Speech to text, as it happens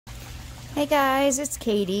Hey guys, it's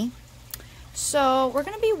Katie. So we're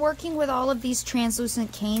going to be working with all of these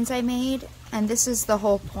translucent canes I made, and this is the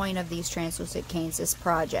whole point of these translucent canes, this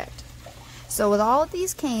project. So with all of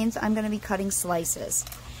these canes, I'm going to be cutting slices.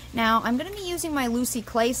 Now I'm going to be using my Lucy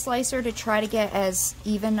clay slicer to try to get as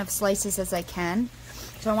even of slices as I can.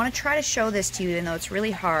 So I want to try to show this to you, even though it's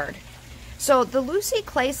really hard. So the Lucy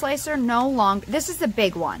clay slicer no longer, this is the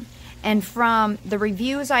big one, and from the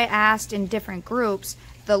reviews I asked in different groups,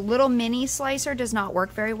 the little mini slicer does not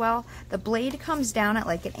work very well. The blade comes down at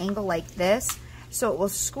like an angle like this, so it will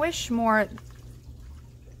squish more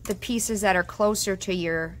the pieces that are closer to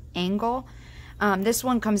your angle. This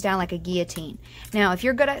one comes down like a guillotine. Now, if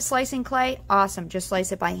you're good at slicing clay, awesome, just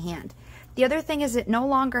slice it by hand. The other thing is it no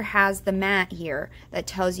longer has the mat here that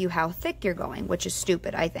tells you how thick you're going, which is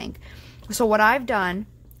stupid, I think. So what I've done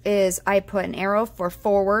is I put an arrow for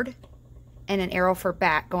forward and an arrow for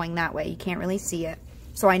back going that way. You can't really see it.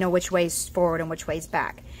 So I know which way's forward and which way's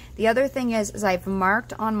back. The other thing is I've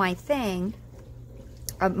marked on my thing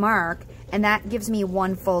a mark, and that gives me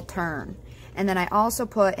one full turn. And then I also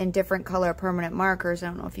put in different color permanent markers, I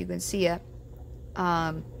don't know if you can see it,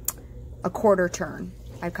 a quarter turn.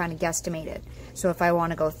 I've kind of guesstimated. So if I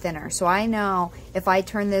want to go thinner. So I know if I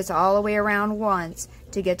turn this all the way around once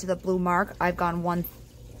to get to the blue mark, I've gone one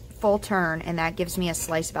full turn, and that gives me a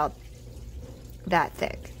slice about that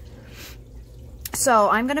thick. So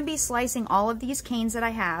I'm going to be slicing all of these canes that I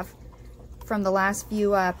have from the last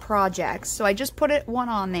few projects. So I just put one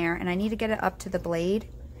on there, and I need to get it up to the blade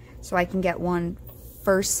so I can get one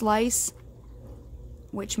first slice,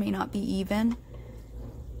 which may not be even.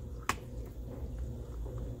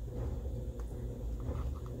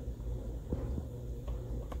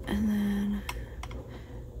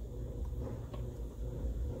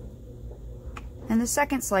 And the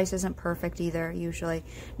second slice isn't perfect either, usually.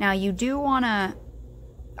 Now, you do want to,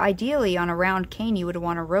 ideally, on a round cane, you would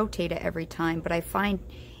want to rotate it every time. But I find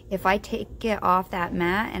if I take it off that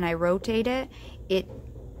mat and I rotate it,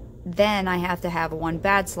 then I have to have one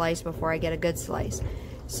bad slice before I get a good slice.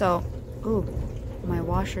 So, ooh, my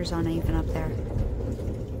washer's uneven up there.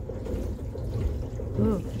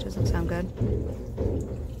 Ooh, that doesn't sound good.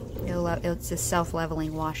 It's a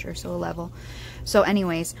self-leveling washer, so it'll level. So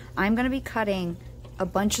anyways, I'm going to be cutting a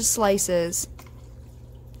bunch of slices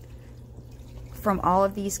from all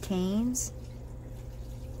of these canes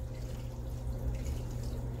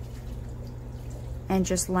and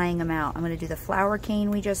just laying them out. I'm going to do the flower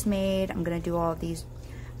cane we just made. I'm going to do all of these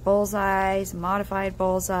bullseyes, modified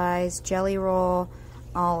bullseyes, jelly roll,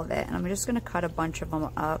 all of it. And I'm just going to cut a bunch of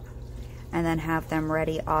them up and then have them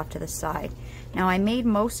ready off to the side. Now, I made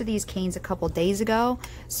most of these canes a couple days ago,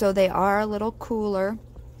 so they are a little cooler.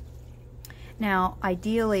 Now,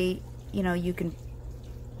 ideally, you know, you can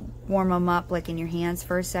warm them up like in your hands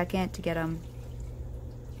for a second to get them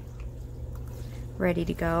ready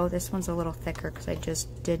to go. This one's a little thicker because I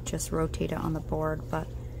just rotate it on the board, but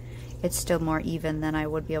it's still more even than I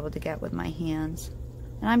would be able to get with my hands.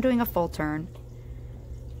 And I'm doing a full turn.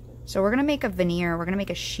 So we're going to make a veneer, we're going to make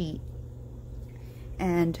a sheet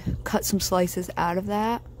and cut some slices out of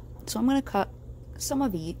that. So I'm going to cut some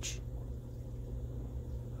of each.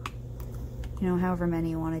 You know, however many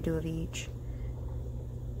you want to do of each.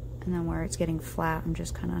 And then where it's getting flat, I'm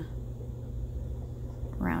just kind of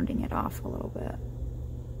rounding it off a little bit.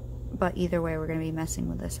 But either way, we're going to be messing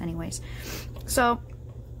with this anyways. So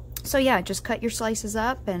yeah, just cut your slices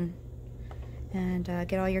up and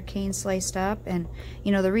get all your canes sliced up. And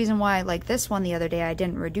you know, the reason why, like this one the other day, I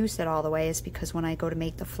didn't reduce it all the way is because when I go to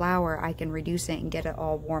make the flower, I can reduce it and get it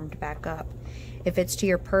all warmed back up. If it's to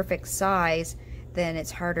your perfect size, then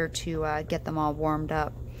it's harder to get them all warmed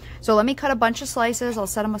up. So let me cut a bunch of slices. I'll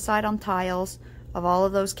set them aside on tiles of all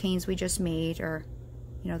of those canes we just made, or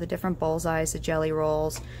you know, the different bullseyes, the jelly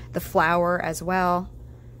rolls, the flower as well.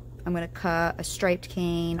 I'm going to cut a striped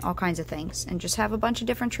cane, all kinds of things, and just have a bunch of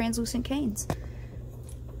different translucent canes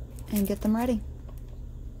and get them ready.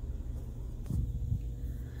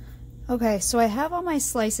 Okay, so I have all my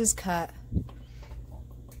slices cut.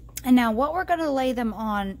 And now what we're going to lay them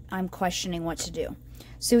on, I'm questioning what to do.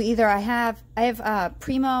 So either I have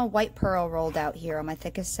Prima white pearl rolled out here on my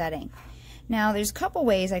thickest setting. Now there's a couple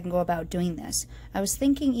ways I can go about doing this. I was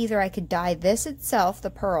thinking either I could dye this itself,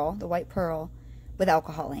 the pearl, the white pearl, with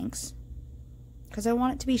alcohol inks, because I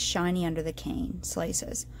want it to be shiny under the cane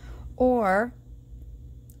slices. Or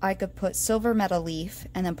I could put silver metal leaf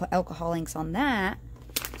and then put alcohol inks on that.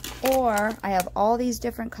 Or I have all these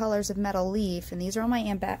different colors of metal leaf, and these are on my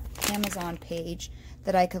Amazon page,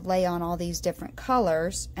 that I could lay on all these different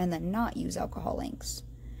colors and then not use alcohol inks.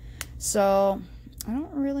 So I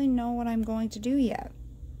don't really know what I'm going to do yet.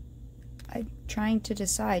 I'm trying to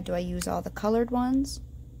decide, do I use all the colored ones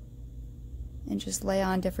and just lay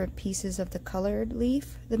on different pieces of the colored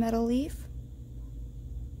leaf, the metal leaf,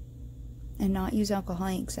 and not use alcohol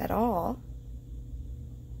inks at all?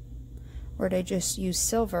 Or do I just use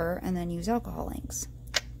silver and then use alcohol inks?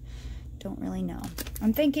 Don't really know.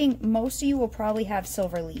 I'm thinking most of you will probably have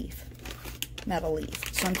silver leaf, metal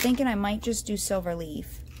leaf. So I'm thinking I might just do silver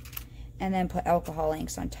leaf and then put alcohol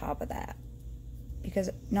inks on top of that, because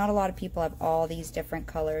not a lot of people have all these different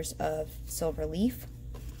colors of silver leaf.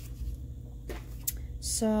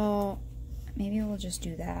 So maybe we'll just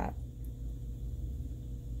do that.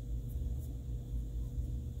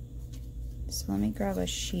 So let me grab a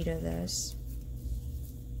sheet of this.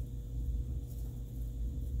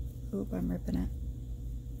 Oop, I'm ripping it.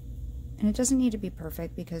 And it doesn't need to be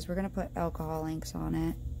perfect because we're going to put alcohol inks on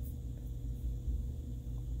it.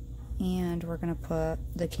 And we're going to put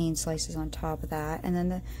the cane slices on top of that. And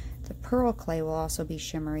then the pearl clay will also be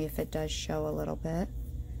shimmery if it does show a little bit.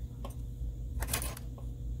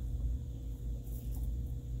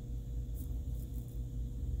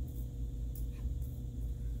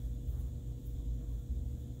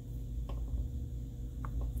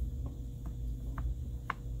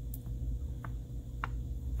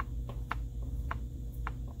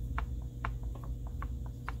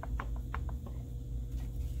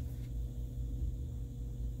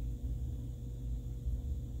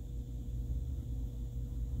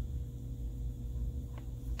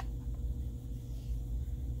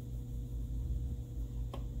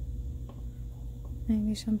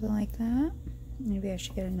 Maybe something like that. Maybe I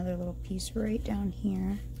should get another little piece right down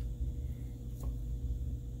here.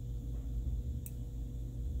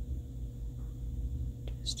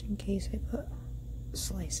 Just in case I put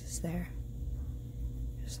slices there.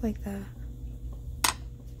 Just like that.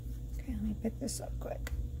 Okay, let me pick this up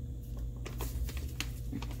quick.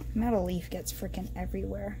 Metal leaf gets freaking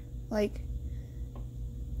everywhere. Like,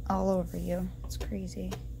 all over you. It's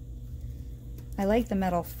crazy. I like the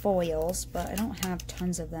metal foils, but I don't have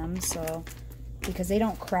tons of them, so because they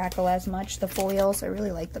don't crackle as much, the foils. I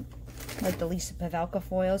really like the Lisa Pavelka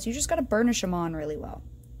foils. You just gotta burnish them on really well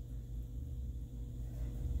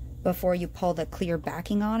before you pull the clear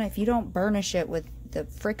backing on. If you don't burnish it with the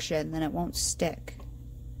friction, then it won't stick.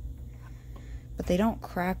 But they don't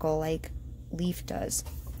crackle like leaf does.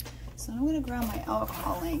 So I'm gonna grab my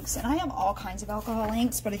alcohol inks, and I have all kinds of alcohol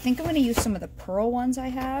inks, but I think I'm gonna use some of the pearl ones I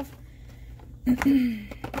have.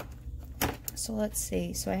 So let's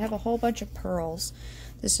see. So I have a whole bunch of pearls.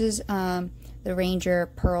 This is the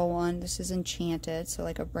Ranger pearl one. This is enchanted, so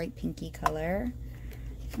like a bright pinky color.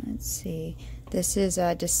 Let's see. This is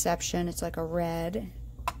Deception. It's like a red.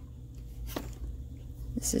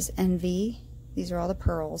 This is Envy. These are all the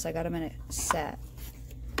pearls. I got them in a set.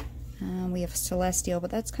 We have Celestial,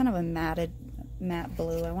 but that's kind of a matte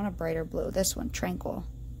blue. I want a brighter blue. This one, Tranquil.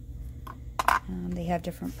 They have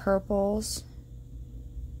different purples.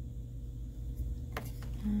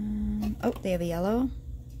 Oh, they have a yellow.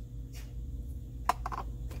 I'm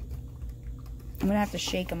gonna have to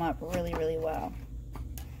shake them up really, really well.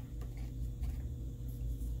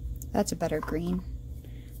 That's a better green.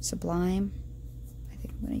 Sublime. I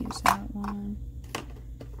think I'm gonna use that one.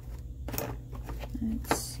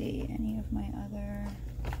 Let's see, any of my other...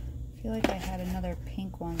 I feel like I had another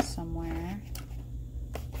pink one somewhere.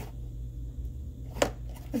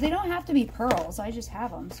 But they don't have to be pearls. I just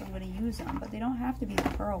have them, so I'm going to use them. But they don't have to be the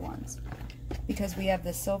pearl ones because we have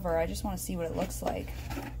the silver. I just want to see what it looks like.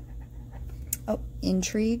 Oh,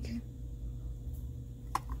 Intrigue.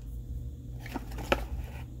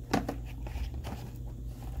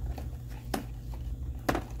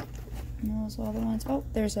 And those are all the ones. Oh,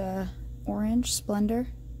 there's a orange Splendor.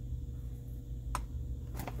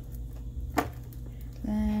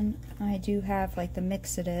 Then I do have like the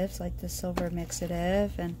mixatives, like the silver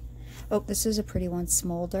mixative, and oh, this is a pretty one,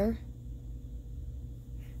 Smolder.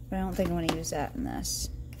 But I don't think I'm going to use that in this.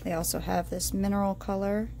 They also have this mineral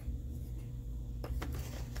color.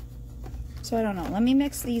 So I don't know. Let me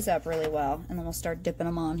mix these up really well, and then we'll start dipping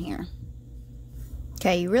them on here.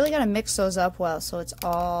 Okay, you really got to mix those up well so it's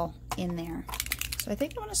all in there. So I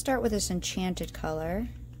think I'm going to start with this enchanted color.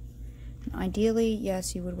 And ideally,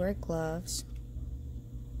 yes, you would wear gloves.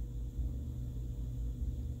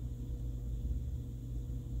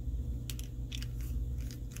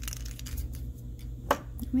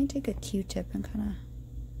 Let me take a Q-tip and kind of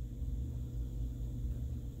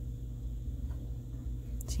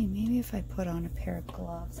see, maybe if I put on a pair of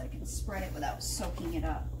gloves, I can spread it without soaking it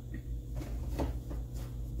up.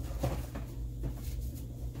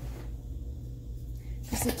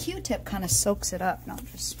 Because the Q-tip kind of soaks it up, not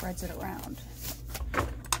just spreads it around.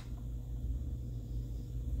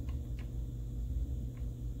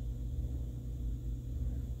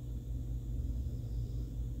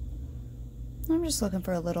 I'm just looking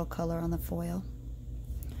for a little color on the foil.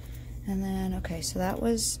 And then, okay, so that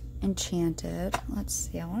was Enchanted. Let's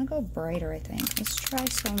see, I want to go brighter, I think. Let's try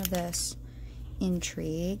some of this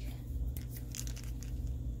Intrigue.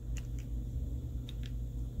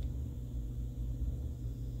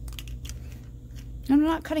 I'm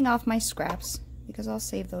not cutting off my scraps because I'll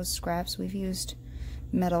save those scraps. We've used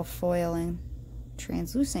metal foil and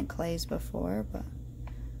translucent clays before, but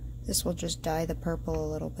this will just dye the purple a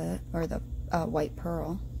little bit, or the white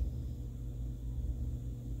pearl.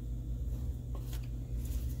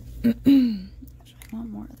 I want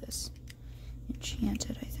more of this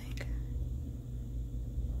Enchanted, I think.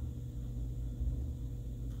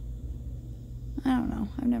 I don't know.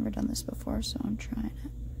 I've never done this before, so I'm trying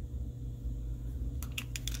it.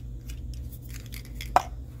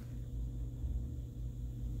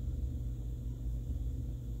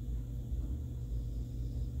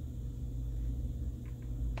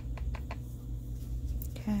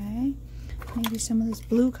 Okay, maybe some of this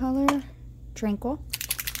blue color, Tranquil.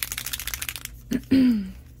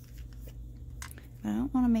 I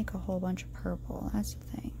don't want to make a whole bunch of purple, that's the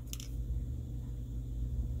thing.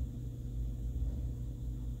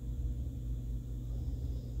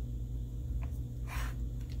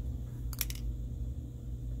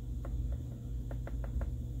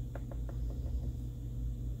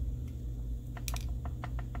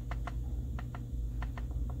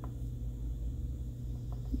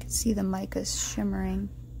 You can see the micas shimmering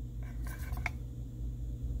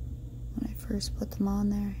when I first put them on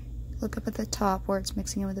there. Look up at the top where it's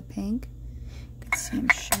mixing it with the pink. You can see them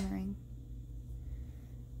shimmering.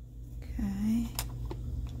 Okay.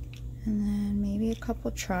 And then maybe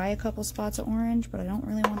try a couple spots of orange, but I don't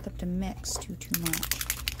really want them to mix too much.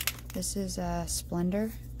 This is Splendor.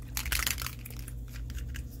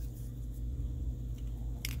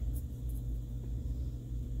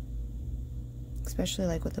 Especially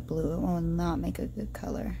like with the blue, it will not make a good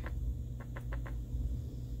color.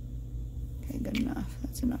 Okay, good enough.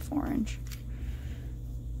 That's enough orange.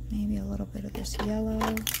 Maybe a little bit of this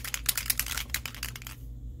yellow.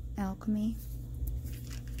 Alchemy.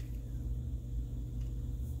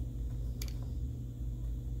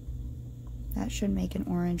 That should make an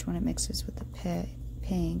orange when it mixes with the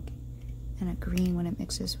pink, and a green when it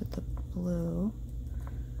mixes with the blue.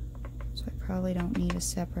 So I probably don't need a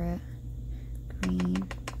separate green.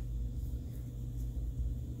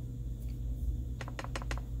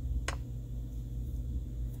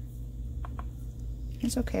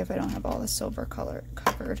 It's okay if I don't have all the silver color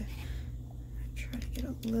covered. Try to get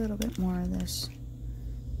a little bit more of this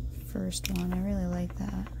first one. I really like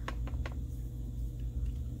that.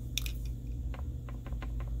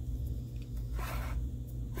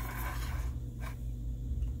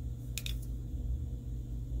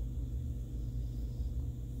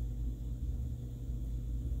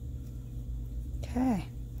 Okay,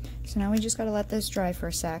 so now we just got to let this dry for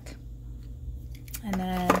a sec, and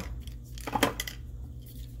then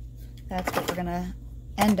that's what we're gonna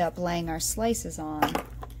end up laying our slices on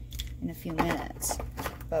in a few minutes.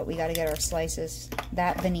 But we got to get our slices,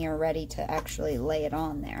 that veneer, ready to actually lay it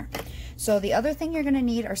on there. So the other thing you're gonna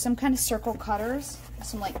need are some kind of circle cutters,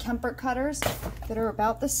 some like Kemper cutters that are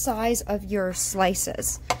about the size of your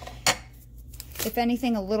slices. If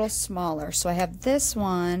anything, a little smaller. So I have this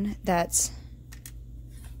one that's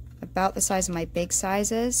about the size of my big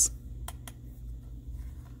sizes.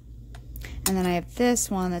 And then I have this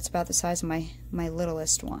one that's about the size of my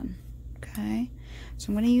littlest one. Okay, so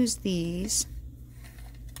I'm going to use these.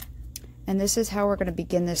 And this is how we're going to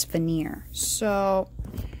begin this veneer. So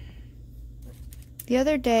the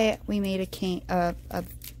other day we made a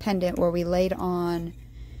pendant where we laid on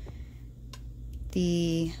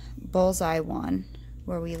the bullseye one,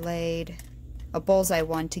 where we laid a bullseye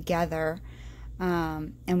one together,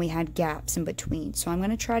 and we had gaps in between. So I'm going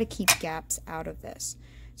to try to keep gaps out of this.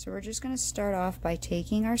 So we're just going to start off by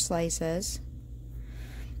taking our slices,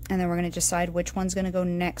 and then we're going to decide which one's going to go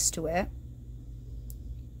next to it.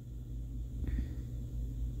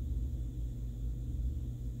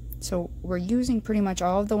 So we're using pretty much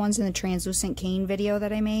all of the ones in the translucent cane video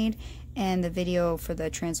that I made, and the video for the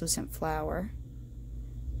translucent flower.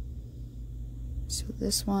 So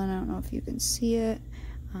this one, I don't know if you can see it,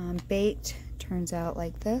 baked, turns out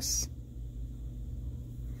like this.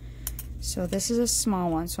 So this is a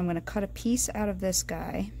small one, so I'm going to cut a piece out of this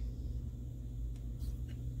guy,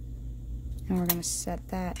 and we're going to set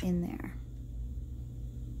that in there.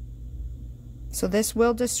 So this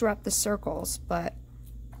will disrupt the circles, but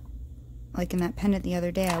like in that pendant the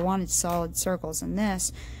other day, I wanted solid circles, and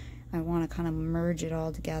this, I want to kind of merge it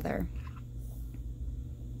all together.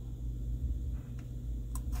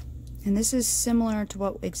 And this is similar to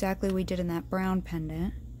what exactly we did in that brown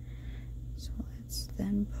pendant. So let's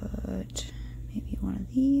then put maybe one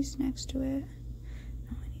of these next to it.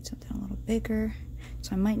 No, I need something a little bigger.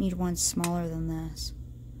 So I might need one smaller than this.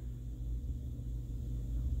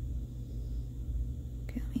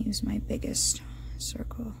 Okay, let me use my biggest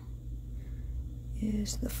circle.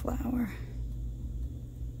 Is the flower.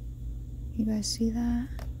 You guys see that?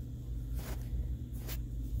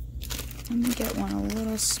 Let me get one a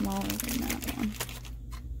little smaller than that one.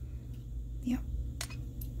 Yep.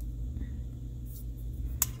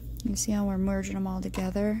 You see how we're merging them all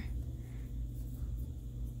together?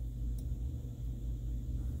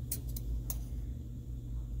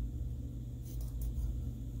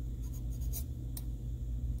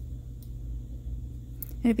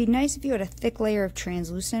 And it'd be nice if you had a thick layer of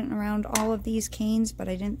translucent around all of these canes, but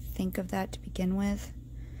I didn't think of that to begin with.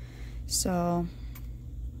 So,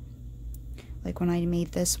 like when I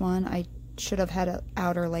made this one, I should have had an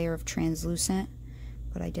outer layer of translucent,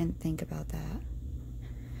 but I didn't think about that.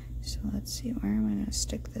 So let's see, where am I going to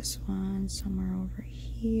stick this one? Somewhere over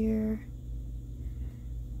here.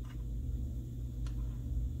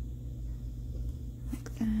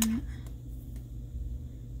 Like that.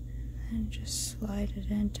 And just slide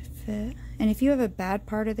it in to fit. And if you have a bad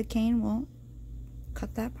part of the cane, well,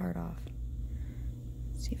 cut that part off.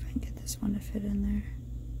 Let's see if I can get this one to fit in there.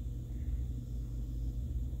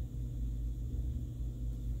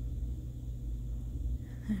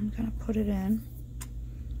 And I'm gonna put it in.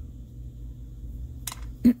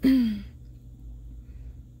 I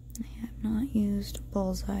have not used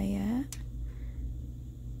bullseye yet.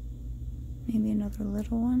 Maybe another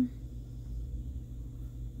little one.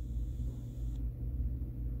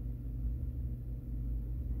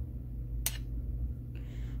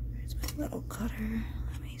 Little cutter,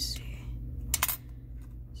 let me see,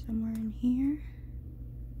 somewhere in here.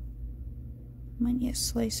 Might need to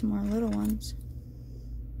slice some more little ones.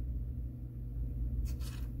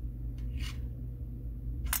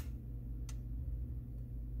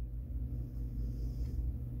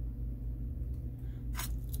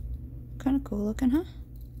 Kind of cool looking, huh?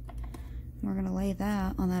 We're gonna lay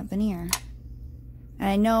that on that veneer. And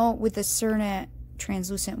I know with the Cernet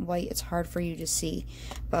translucent white, it's hard for you to see,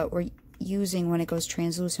 but we're using, when it goes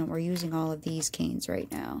translucent, we're using all of these canes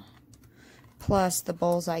right now, plus the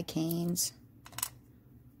bullseye canes.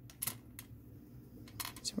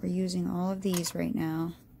 So we're using all of these right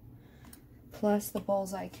now, plus the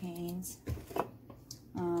bullseye canes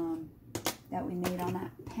that we made on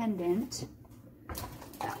that pendant.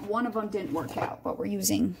 One of them didn't work out, but we're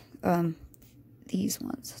using these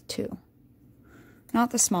ones too.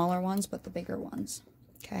 Not the smaller ones, but the bigger ones.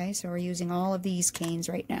 Okay, so we're using all of these canes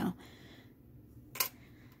right now.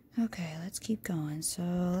 Okay, let's keep going. So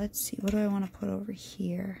let's see, what do I want to put over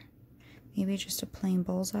here? Maybe just a plain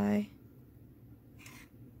bullseye.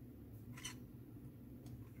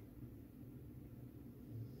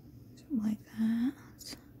 Something like that.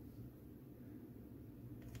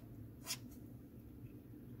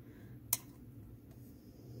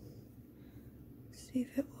 Let's see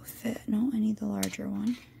if it will fit. No, I need the larger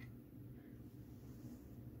one.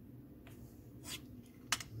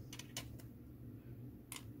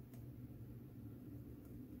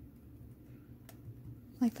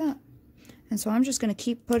 Like that. And so I'm just going to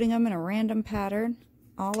keep putting them in a random pattern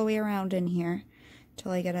all the way around in here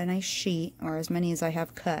till I get a nice sheet, or as many as I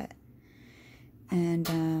have cut. And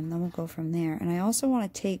then we'll go from there. And I also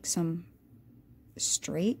want to take some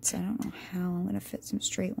straights. I don't know how I'm going to fit some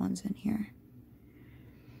straight ones in here.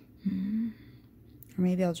 Or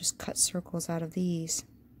maybe I'll just cut circles out of these,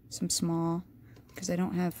 some small, because I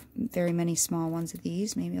don't have very many small ones of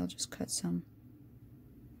these. Maybe I'll just cut some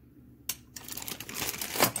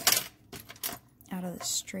out of the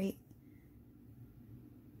straight.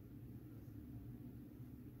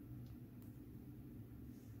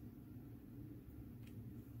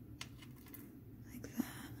 Like that.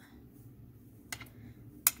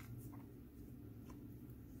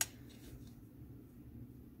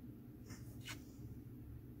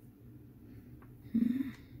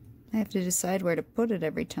 I have to decide where to put it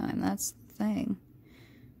every time. That's the thing.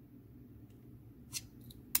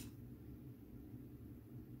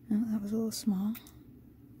 Oh, that was a little small.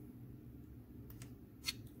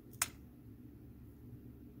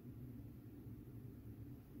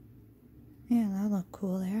 Yeah, that'll look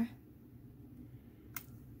cool there.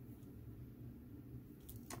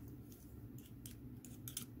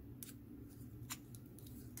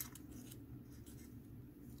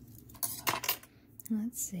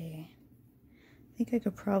 Let's see. I think I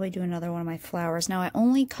could probably do another one of my flowers. Now, I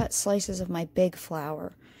only cut slices of my big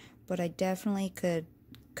flower, but I definitely could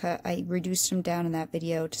I reduced them down in that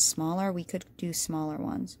video to smaller. We could do smaller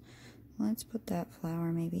ones. Let's put that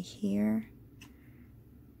flower maybe here.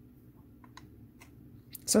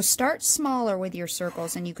 So start smaller with your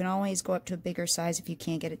circles, and you can always go up to a bigger size if you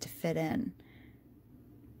can't get it to fit in.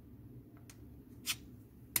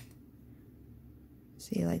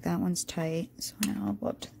 See, like that one's tight, so now I'll go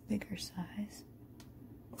up to the bigger size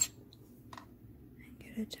and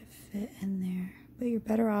get it to fit in there. But you're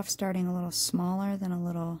better off starting a little smaller than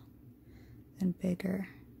bigger.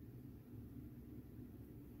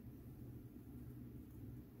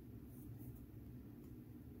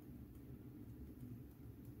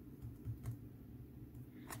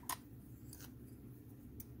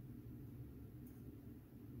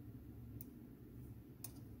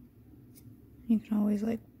 You can always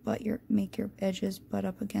like make your edges butt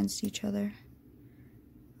up against each other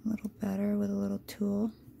a little better with a little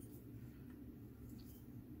tool.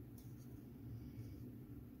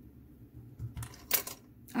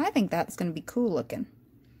 I think that's going to be cool looking.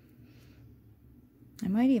 I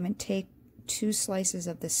might even take 2 slices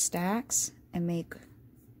of the stacks and make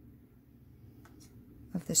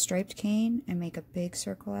of the striped cane and make a big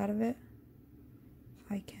circle out of it if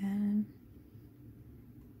I can.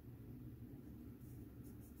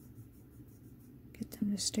 Get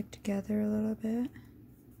them to stick together a little bit.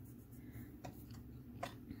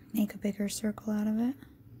 Make a bigger circle out of it.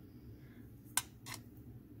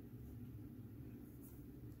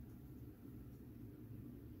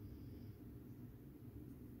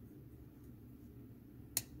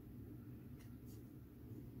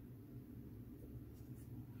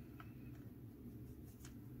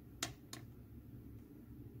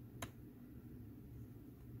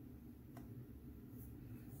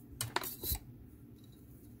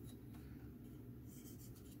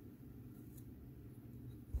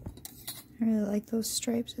 I really like those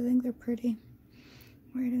stripes. I think they're pretty.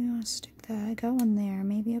 Where do we want to stick that? I got one there.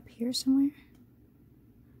 Maybe up here somewhere?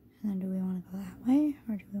 And then do we want to go that way?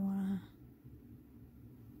 Or do we want to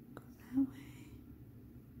go that way?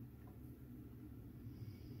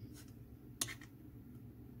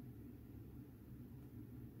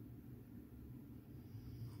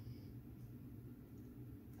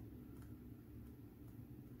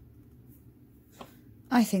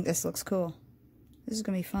 I think this looks cool. This is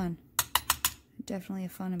going to be fun. Definitely a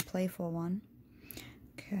fun and playful one.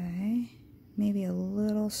 Okay, maybe a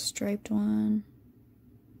little striped one.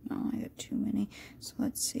 No, I got too many. So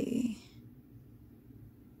let's see.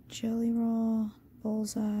 Jelly roll,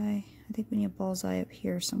 bullseye. I think we need a bullseye up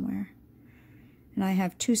here somewhere. And I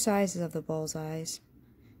have 2 sizes of the bullseyes.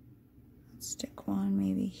 Let's stick one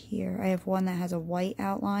maybe here. I have one that has a white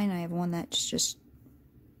outline. I have one that's just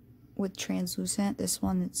with translucent. This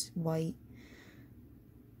one that's white.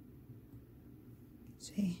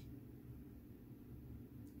 See.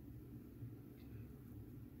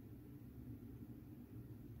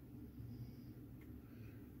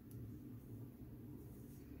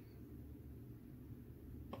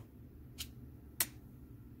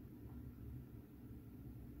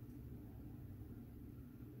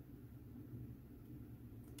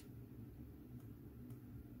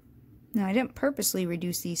 Now, I didn't purposely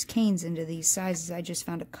reduce these canes into these sizes. I just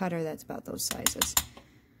found a cutter that's about those sizes.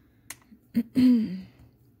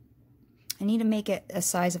 I need to make it a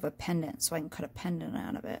size of a pendant so I can cut a pendant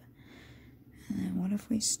out of it. And then what if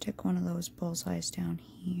we stick one of those bullseyes down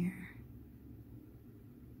here?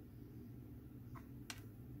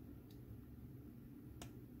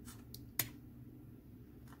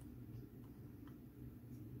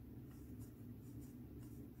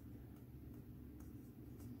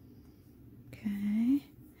 Okay.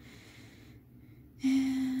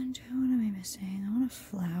 And what am I missing? I want a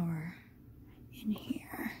flower in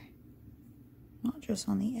here. Not just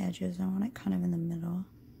on the edges, I want it kind of in the middle.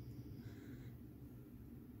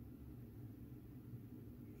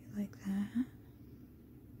 Like that.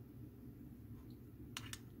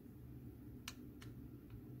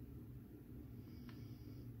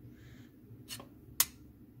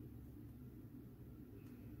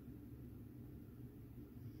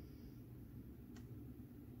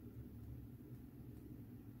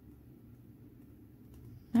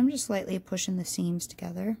 I'm just lightly pushing the seams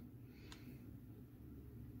together.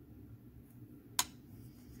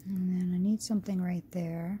 And then I need something right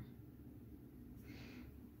there.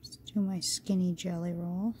 Let's do my skinny jelly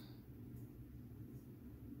roll.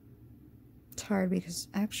 It's hard because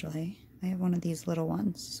actually I have one of these little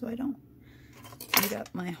ones so I don't eat up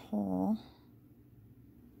my whole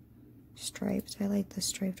stripes. I like the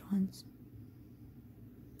striped ones.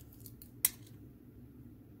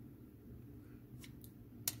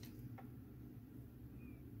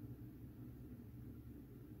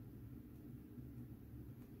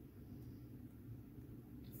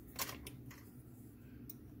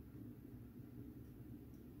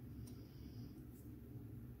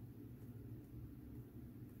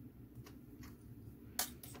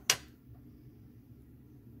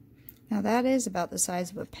 Now that is about the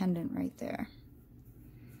size of a pendant right there.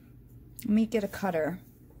 Let me get a cutter,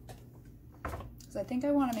 because I think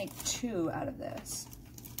I want to make 2 out of this.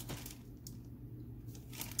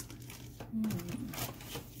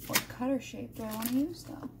 What cutter shape do I want to use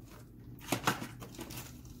though?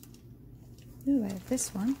 Ooh, I have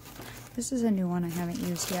this one. This is a new one I haven't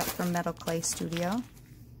used yet from Metal Clay Studio.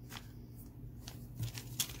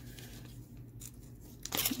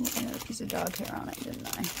 Ooh, I got a piece of dog hair on it,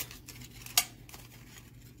 didn't I?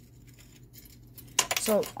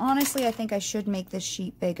 So honestly, I think I should make this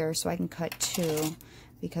sheet bigger so I can cut 2,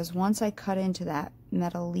 because once I cut into that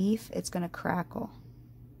metal leaf, it's going to crackle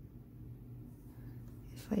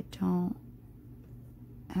if I don't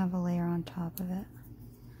have a layer on top of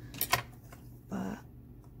it. But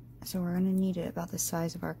so we're going to need it about the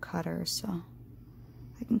size of our cutter, so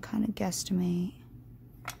I can kind of guesstimate.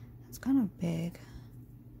 It's kind of big.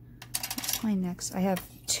 What's my next? I have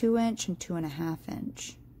 2-inch and 2.5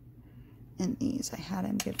 inch. In these, I had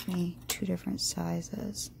him give me 2 different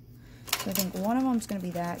sizes. So I think one of them is going to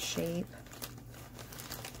be that shape.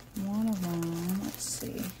 One of them, let's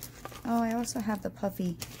see. Oh, I also have the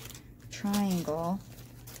puffy triangle.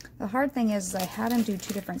 The hard thing is I had him do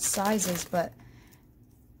 2 different sizes, but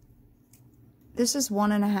this is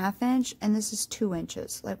 1.5 inch and this is 2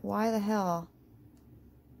 inches. Like, why the hell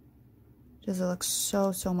does it look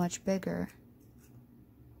so much bigger?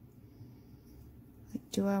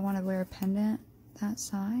 Do I want to wear a pendant that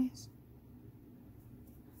size?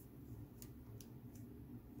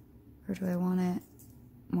 Or do I want it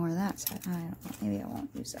more that size? I don't know. Maybe I won't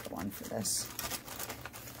use that one for this.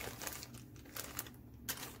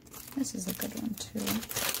 This is a good one too.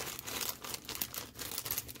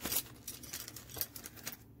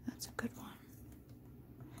 That's a good one.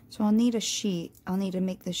 So I'll need a sheet. I'll need to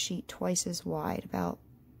make the sheet twice as wide. About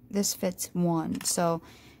this fits 1. So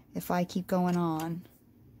if I keep going on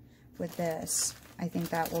with this, I think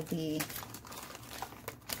that will be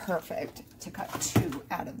perfect to cut 2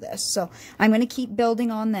 out of this. So I'm going to keep building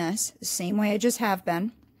on this the same way I just have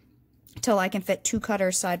been till I can fit 2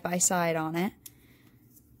 cutters side by side on it.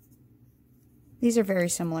 These are very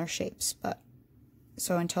similar shapes, but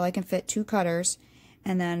so until I can fit 2 cutters,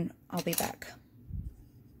 and then I'll be back.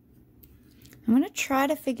 I'm going to try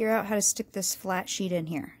to figure out how to stick this flat sheet in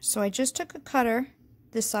here. So I just took a cutter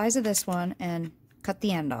the size of this one and cut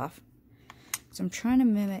the end off. So I'm trying to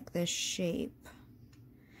mimic this shape.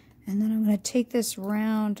 And then I'm going to take this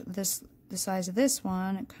round, the size of this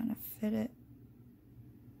one, and kind of fit it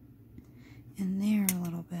in there a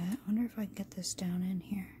little bit. I wonder if I can get this down in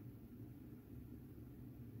here.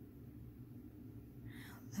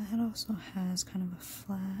 That also has kind of a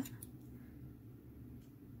flat.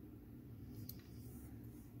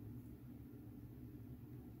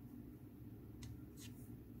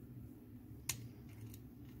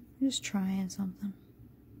 Just trying something.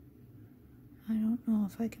 I don't know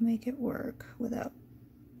if I can make it work without...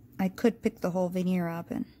 I could pick the whole veneer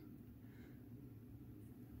up and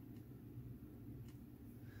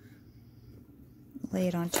lay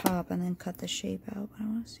it on top and then cut the shape out, but I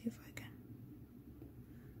want to see if I can.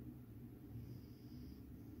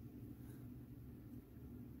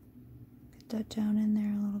 Get that down in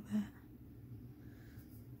there a little bit.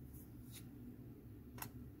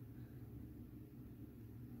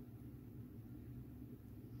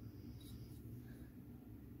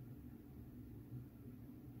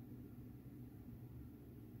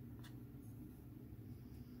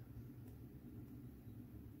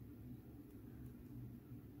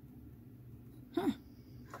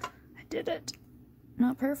 I did it.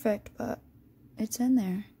 Not perfect, but it's in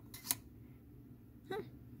there.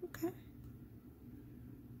 Okay.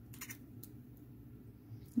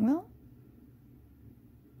 Well,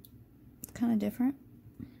 it's kind of different.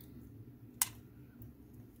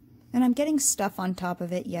 And I'm getting stuff on top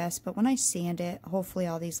of it, yes, but when I sand it, hopefully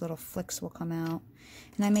all these little flicks will come out.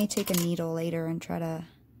 And I may take a needle later and try to,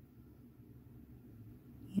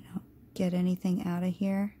 you know, get anything out of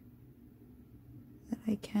here that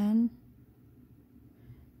I can.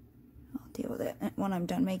 I'll deal with it when I'm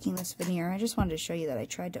done making this veneer. I just wanted to show you that I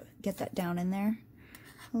tried to get that down in there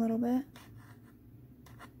a little bit.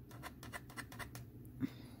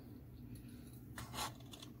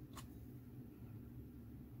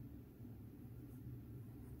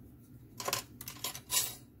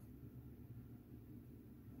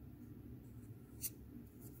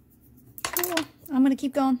 I'm going to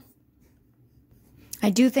keep going. I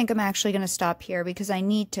do think I'm actually going to stop here because I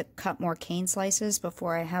need to cut more cane slices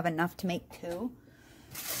before I have enough to make 2.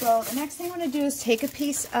 So the next thing I'm going to do is take a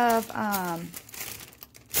piece of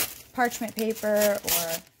parchment paper or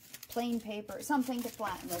plain paper, something to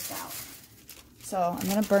flatten this out. So I'm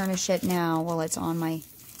going to burnish it now while it's on my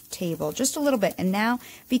table, just a little bit. And now,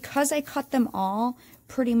 because I cut them all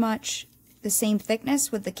pretty much the same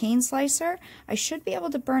thickness with the cane slicer, I should be able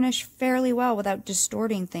to burnish fairly well without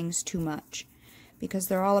distorting things too much, because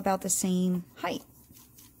they're all about the same height.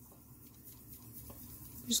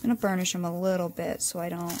 I'm just going to burnish them a little bit so I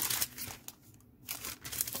don't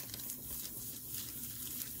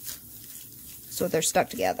so they're stuck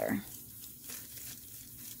together.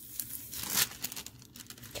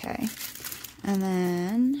 Okay, and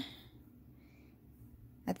then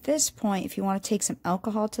at this point, if you want to take some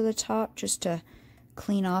alcohol to the top just to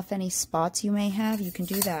clean off any spots you may have, you can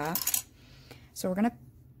do that. So we're going to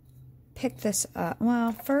pick this up.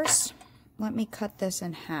 Well, first, let me cut this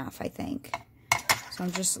in half, I think. So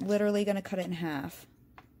I'm just literally going to cut it in half.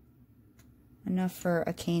 Enough for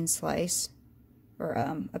a cane slice, or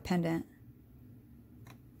a pendant.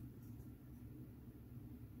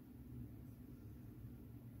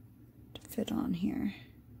 To fit on here.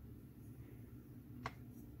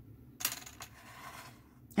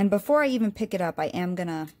 And before I even pick it up, I am going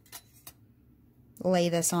to lay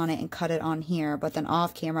this on it and cut it on here, but then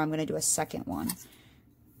off camera I'm going to do a second one.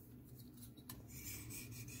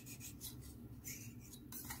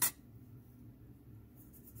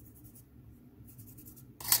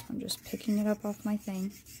 I'm just picking it up off my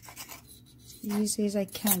thing as easy as I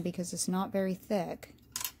can because it's not very thick.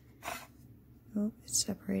 Oh, it's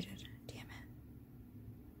separated. Damn it.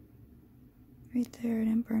 Right there, I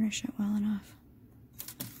didn't burnish it well enough.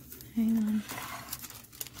 Hang on.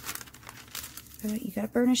 You gotta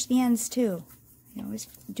burnish the ends too. You always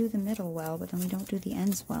do the middle well, but then we don't do the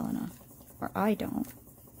ends well enough. Or I don't.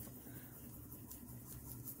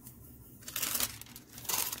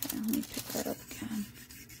 Okay, let me pick that up again.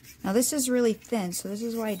 Now this is really thin, so this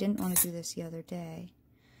is why I didn't want to do this the other day.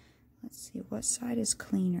 Let's see, what side is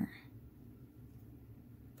cleaner?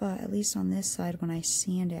 But at least on this side, when I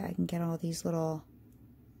sand it, I can get all these little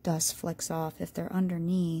dust flecks off. If they're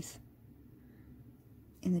underneath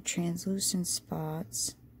in the translucent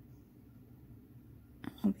spots, I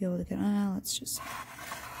won't be able to get, let's just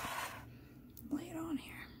lay it on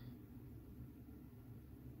here.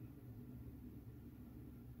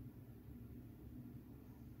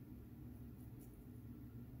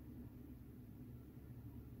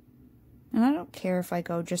 And I don't care if I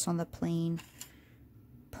go just on the plain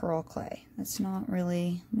pearl clay. That's not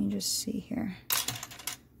really, let me just see here.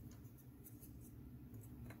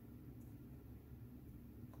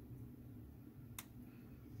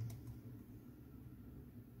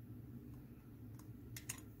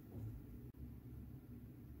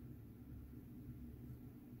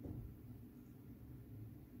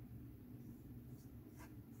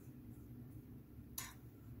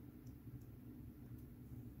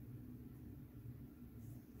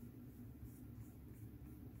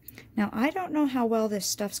 Now, I don't know how well this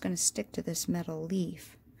stuff's going to stick to this metal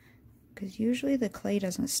leaf, because usually the clay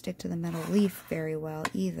doesn't stick to the metal leaf very well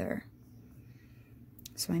either.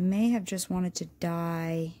 So I may have just wanted to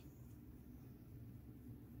dye.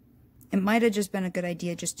 It might have just been a good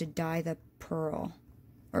idea just to dye the pearl,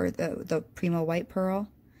 or the Primo white pearl.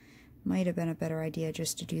 Might have been a better idea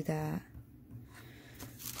just to do that.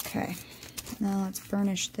 Okay, now let's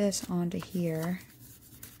burnish this onto here.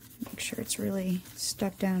 Make sure it's really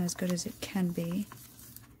stuck down as good as it can be.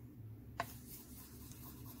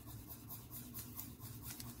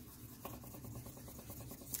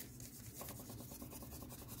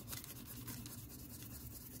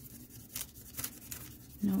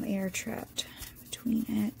 No air trapped between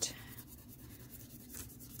it.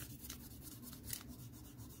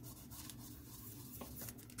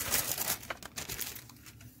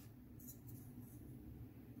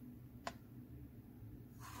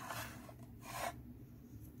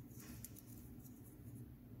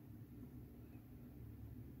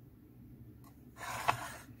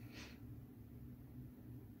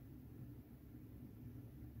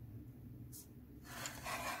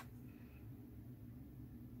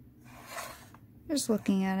 Just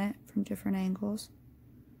looking at it from different angles.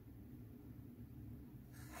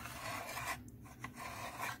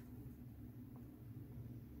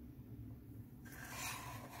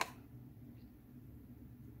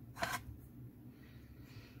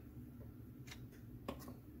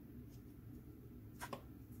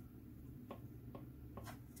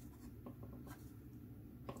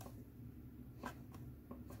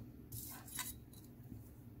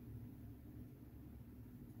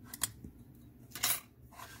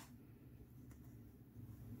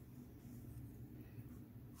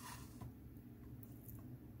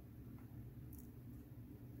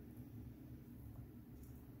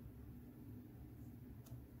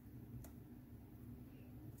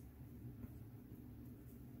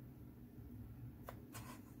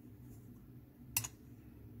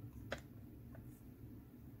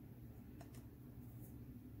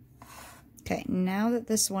 Okay, now that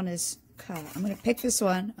this one is cut, I'm going to pick this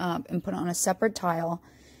one up and put it on a separate tile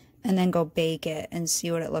and then go bake it and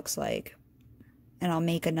see what it looks like. And I'll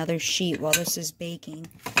make another sheet while this is baking.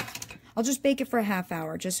 I'll just bake it for a half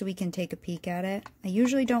hour just so we can take a peek at it. I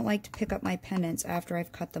usually don't like to pick up my pendants after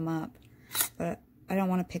I've cut them up, but I don't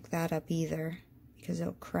want to pick that up either because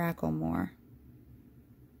it'll crackle more.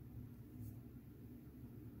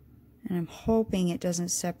 And I'm hoping it doesn't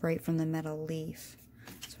separate from the metal leaf.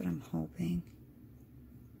 That's what I'm hoping.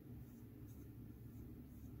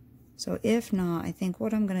 So if not, I think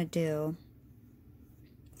what I'm going to do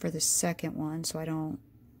for the second one, so I don't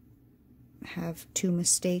have two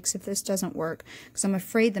mistakes if this doesn't work, because I'm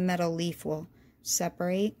afraid the metal leaf will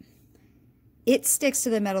separate. It sticks to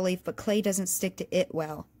the metal leaf, but clay doesn't stick to it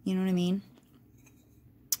well. You know what I mean?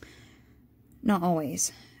 Not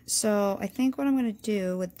always. So I think what I'm going to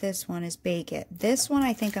do with this one is bake it. This one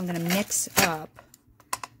I think I'm going to mix up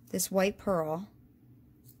this white pearl.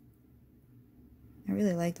 I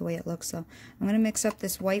really like the way it looks though. I'm going to mix up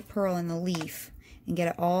this white pearl and the leaf and get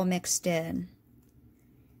it all mixed in.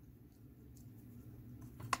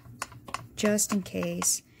 Just in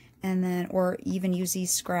case. And then, or even use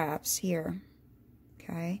these scraps here.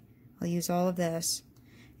 Okay. I'll use all of this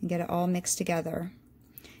and get it all mixed together.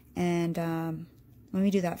 And let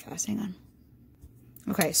me do that fast. Hang on.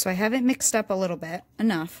 Okay, so I have it mixed up a little bit.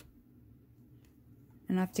 Enough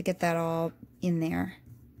to get that all in there.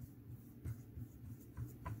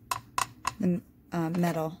 The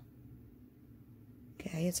metal.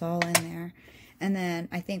 Okay, it's all in there. And then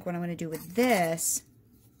I think what I'm going to do with this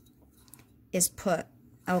is put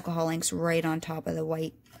alcohol inks right on top of the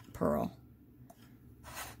white pearl.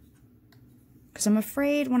 Because I'm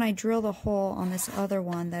afraid when I drill the hole on this other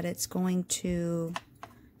one that it's going to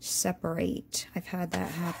separate. I've had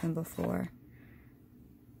that happen before.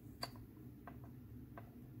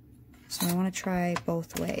 So I want to try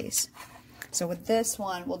both ways. So with this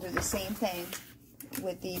one, we'll do the same thing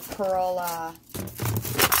with the pearl,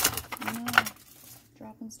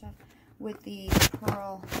 dropping stuff, with the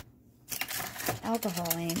pearl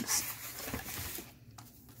alcohol inks.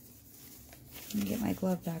 Let me get my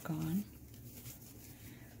glove back on.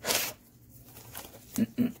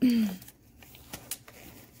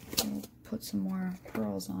 We'll put some more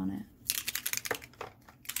pearls on it.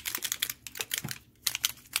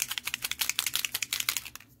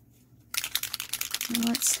 Now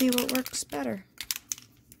let's see what works better.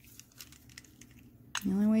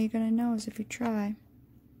 The only way you're going to know is if you try.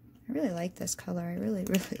 I really like this color. I really,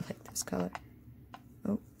 really like this color.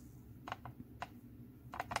 Oh.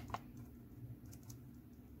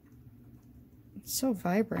 It's so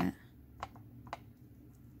vibrant.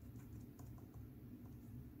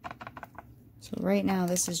 So right now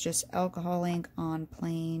this is just alcohol ink on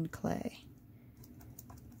plain clay.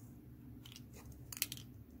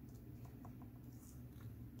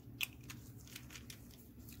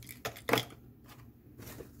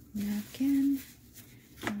 Napkin.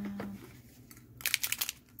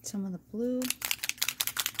 Some of the blue.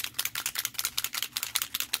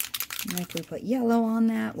 And if we put yellow on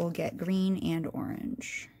that, we'll get green and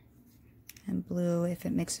orange. And blue, if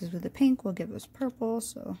it mixes with the pink, will give us purple.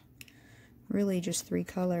 So really just 3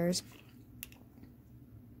 colors.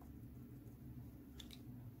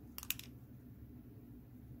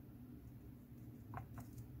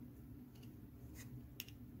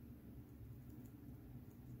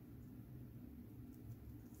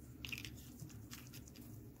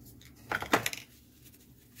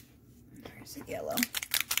 There's the yellow.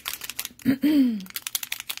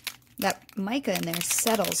 That mica in there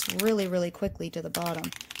settles really, really quickly to the bottom.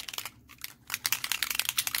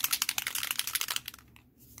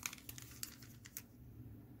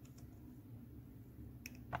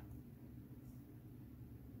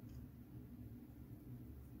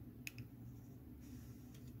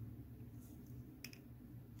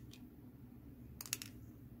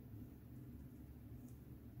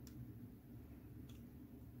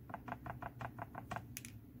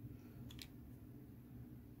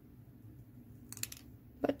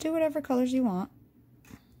 But do whatever colors you want.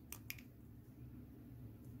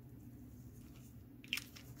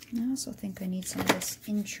 I also think I need some of this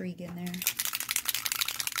intrigue in there.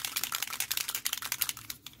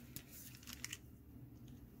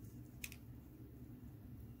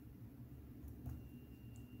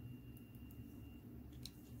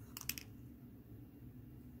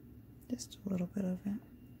 Just a little bit of it.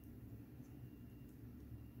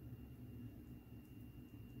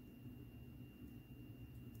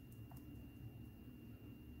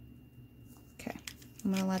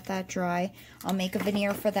 I'm going to let that dry. I'll make a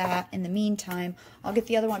veneer for that. In the meantime, I'll get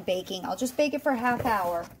the other one baking. I'll just bake it for a half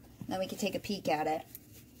hour. Then we can take a peek at it.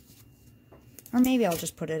 Or maybe I'll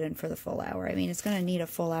just put it in for the full hour. I mean, it's going to need a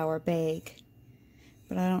full hour bake.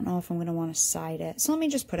 But I don't know if I'm going to want to side it. So let me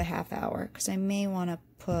just put a half hour, because I may want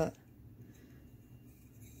to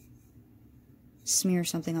smear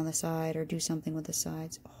something on the side or do something with the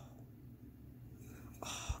sides.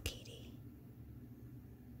 Oh, Katie.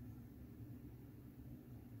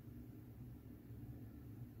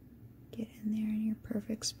 Get in there in your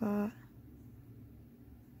perfect spot.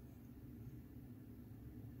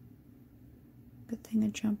 Good thing a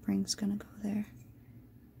jump ring's gonna go there.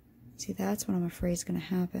 See, that's what I'm afraid is gonna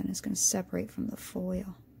happen. It's gonna separate from the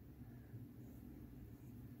foil.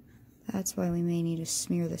 That's why we may need to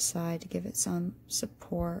smear the side to give it some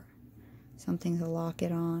support, something to lock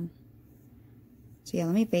it on. So yeah,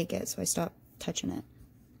 let me bake it so I stop touching it.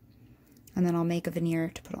 And then I'll make a veneer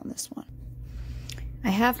to put on this one. I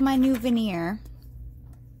have my new veneer.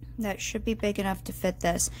 That should be big enough to fit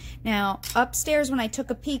this. Now, upstairs when I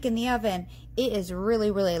took a peek in the oven, it is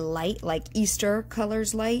really, really light, like Easter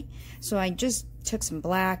colors light. So I just took some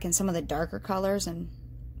black and some of the darker colors and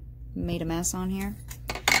made a mess on here.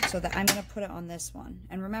 So that I'm going to put it on this one.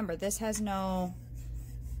 And remember, this has no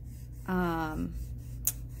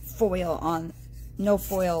foil on, no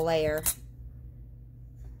foil layer.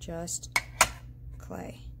 Just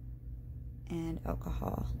clay and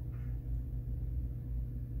alcohol.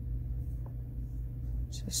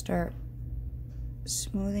 So start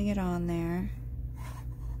smoothing it on there,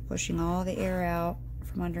 pushing all the air out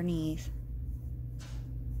from underneath.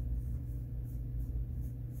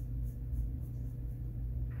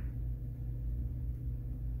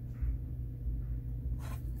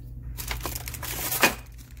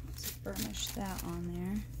 Let's burnish that on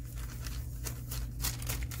there.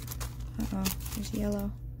 Uh-oh, there's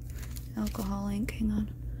yellow alcohol ink, hang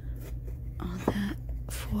on that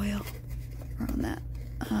foil, or on that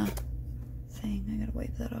thing. I gotta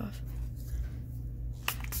wipe that off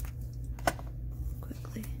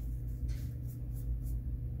quickly.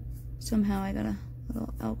 Somehow I got a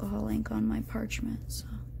little alcohol ink on my parchment, so.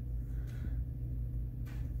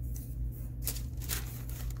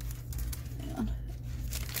 Hang on.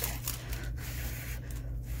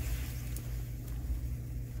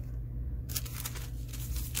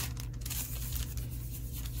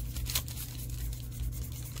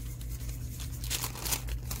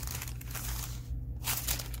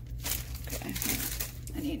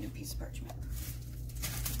 I need a new piece of parchment.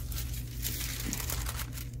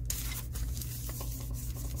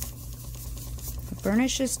 But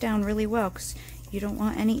burnish this down really well, because you don't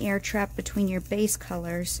want any air trapped between your base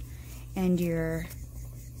colors and your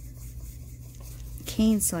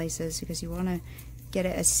cane slices, because you want to get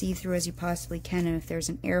it as see-through as you possibly can, and if there's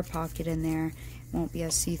an air pocket in there, it won't be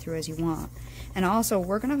as see-through as you want. And also,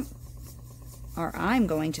 I'm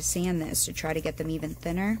going to sand this to try to get them even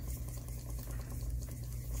thinner.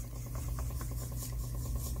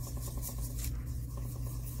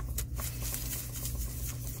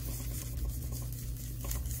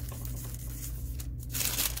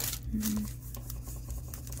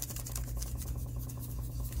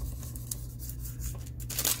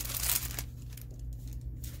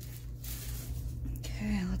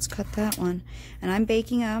 Okay, let's cut that one. And I'm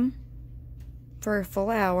baking them for a full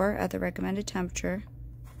hour at the recommended temperature.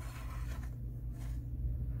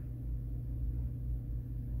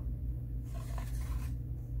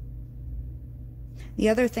 The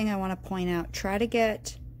other thing I want to point out, try to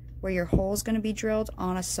get where your hole is going to be drilled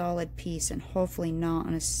on a solid piece and hopefully not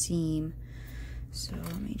on a seam. So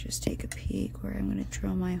let me just take a peek where I'm going to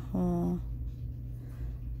drill my hole.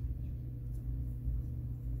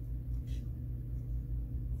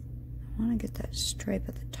 I want to get that stripe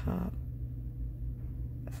at the top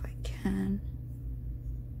if I can.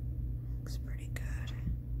 Looks pretty good.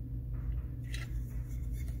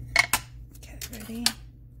 Okay, ready?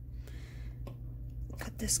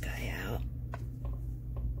 Cut this guy out.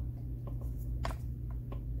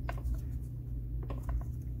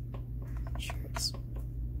 Make sure it's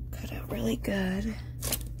cut out really good.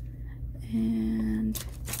 And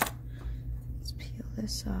let's peel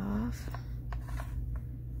this off.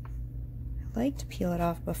 I like to peel it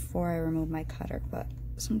off before I remove my cutter, but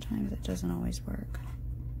sometimes it doesn't always work.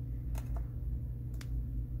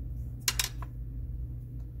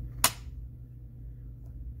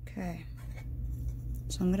 Okay,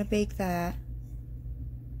 so I'm going to bake that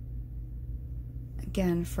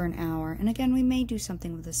again for an hour. And again, we may do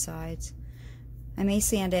something with the sides. I may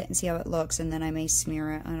sand it and see how it looks, and then I may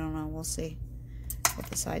smear it. I don't know. We'll see what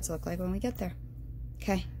the sides look like when we get there.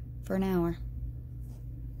 Okay, for an hour.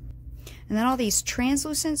 And then all these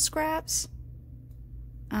translucent scraps,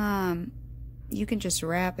 you can just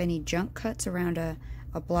wrap any junk cuts around a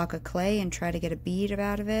block of clay and try to get a bead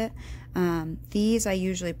out of it. These I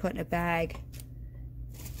usually put in a bag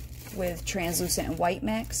with translucent and white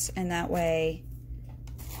mix, and that way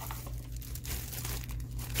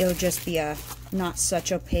it'll just be a not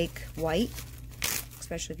such opaque white,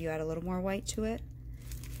 especially if you add a little more white to it.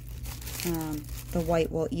 The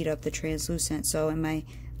white will eat up the translucent. So in my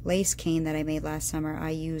lace cane that I made last summer, I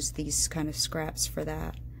used these kind of scraps for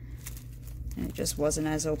that, and it just wasn't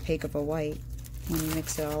as opaque of a white when you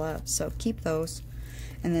mix it all up. So keep those,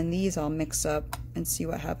 and then these I'll mix up and see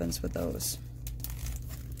what happens with those.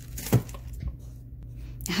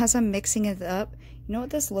 As I'm mixing it up, you know what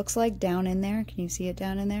this looks like down in there? Can you see it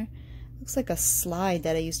down in there? It looks like a slide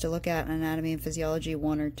that I used to look at in Anatomy and Physiology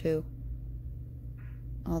 1 or 2.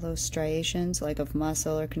 All those striations, like of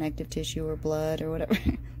muscle or connective tissue or blood or whatever.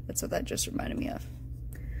 That's what that just reminded me of.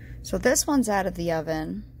 So this one's out of the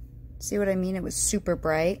oven. See what I mean? It was super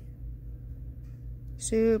bright.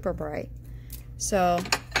 Super bright. So,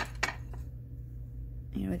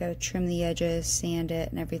 you know, we gotta trim the edges, sand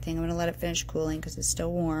it, and everything. I'm gonna let it finish cooling because it's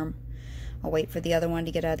still warm. I'll wait for the other one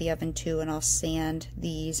to get out of the oven too, and I'll sand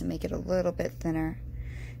these and make it a little bit thinner.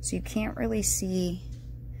 So you can't really see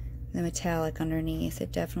the metallic underneath.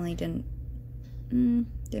 It definitely didn't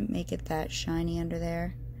make it that shiny under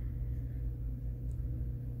there.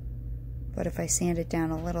 But if I sand it down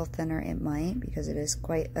a little thinner, it might, because it is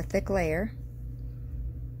quite a thick layer.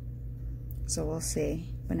 So we'll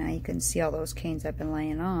see. But now you can see all those canes I've been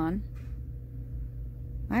laying on.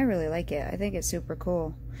 I really like it. I think it's super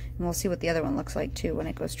cool. And we'll see what the other one looks like too when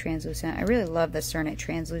it goes translucent. I really love the Cernit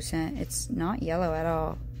translucent. It's not yellow at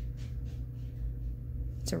all.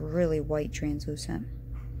 It's a really white translucent.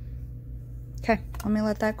 Okay, let me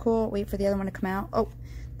let that cool. Wait for the other one to come out. Oh,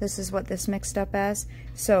 this is what this mixed up as.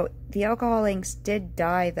 So the alcohol inks did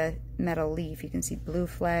dye the metal leaf. You can see blue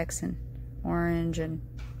flecks and orange and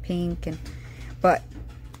pink, but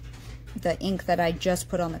the ink that I just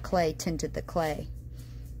put on the clay tinted the clay.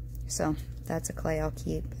 So that's a clay I'll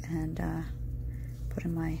keep and put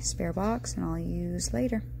in my spare box and I'll use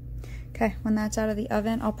later. Okay, when that's out of the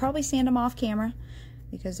oven, I'll probably sand them off camera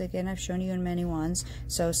because again, I've shown you in many ones.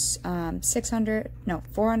 So 400,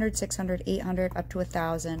 600, 800, up to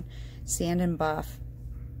 1,000, sand and buff,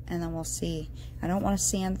 and then we'll see. I don't want to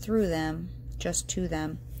sand through them, just to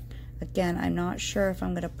them. Again, I'm not sure if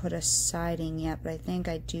I'm going to put a siding yet, but I think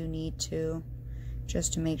I do need to,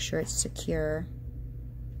 just to make sure it's secure.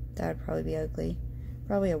 That would probably be ugly.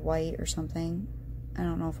 Probably a white or something. I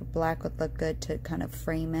don't know if a black would look good to kind of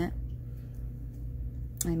frame it.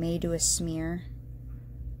 I may do a smear.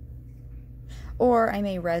 Or I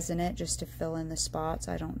may resin it just to fill in the spots.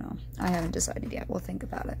 I don't know. I haven't decided yet. We'll think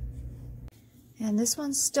about it. And this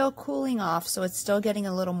one's still cooling off, so it's still getting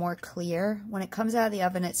a little more clear. When it comes out of the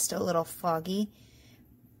oven, it's still a little foggy,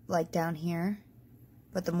 like down here.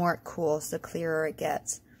 But the more it cools, the clearer it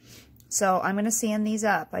gets. So I'm going to sand these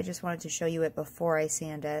up. I just wanted to show you it before I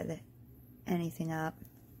sanded anything up.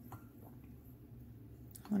 I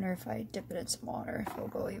wonder if I dip it in some water, if it'll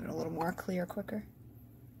go even a little more clear quicker.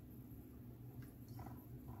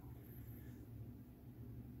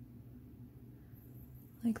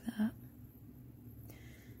 Like that.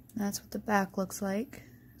 That's what the back looks like.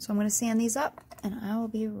 So I'm going to sand these up and I will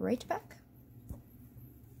be right back.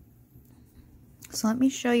 So let me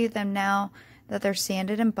show you them now that they're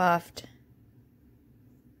sanded and buffed.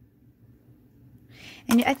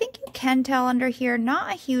 And I think you can tell under here,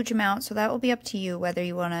 not a huge amount, so that will be up to you whether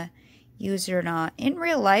you want to use it or not. In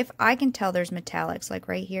real life, I can tell there's metallics, like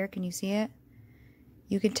right here. Can you see it?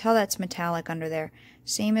 You can tell that's metallic under there.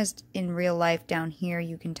 Same as in real life down here,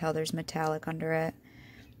 you can tell there's metallic under it.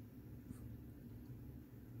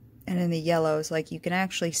 And in the yellows, like you can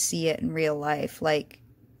actually see it in real life, like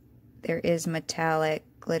there is metallic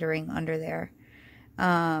glittering under there.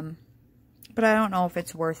 But I don't know if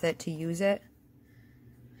it's worth it to use it.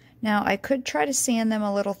 Now, I could try to sand them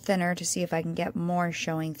a little thinner to see if I can get more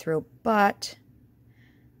showing through, but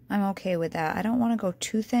I'm okay with that. I don't want to go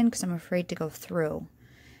too thin because I'm afraid to go through.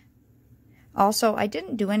 Also, I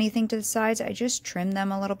didn't do anything to the sides. I just trimmed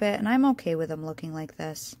them a little bit, and I'm okay with them looking like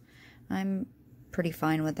this. I'm pretty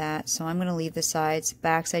fine with that, so I'm going to leave the sides.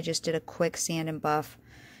 Backs, I just did a quick sand and buff.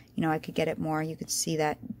 You know, I could get it more. You could see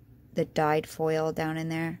that the dyed foil down in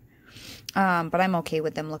there. But I'm okay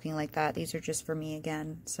with them looking like that. These are just for me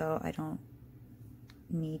again, so I don't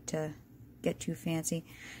need to get too fancy.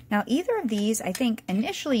 Now, either of these, I think,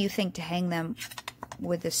 initially you think to hang them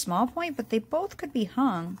with the small point, but they both could be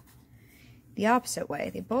hung the opposite way.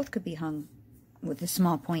 They both could be hung with the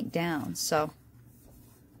small point down. So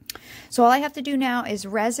all I have to do now is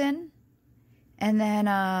resin, And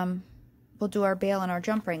then we'll do our bail and our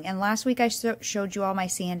jump ring. And last week I showed you all my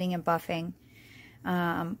sanding and buffing,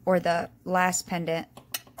 or the last pendant.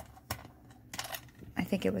 I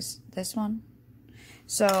think it was this one.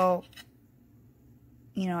 So,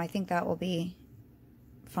 you know, I think that will be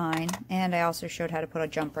fine. And I also showed how to put a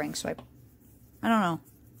jump ring. So I don't know.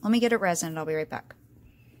 Let me get it resin. I'll be right back.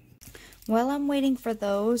 While I'm waiting for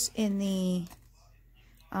those in the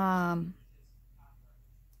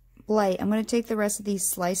light, I'm going to take the rest of these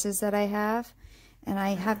slices that I have. And I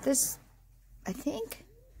have this, I think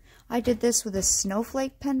I did this with a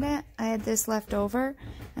snowflake pendant. I had this left over.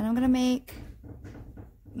 And I'm going to make,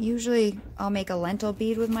 usually I'll make a lentil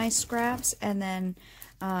bead with my scraps and then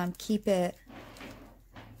keep it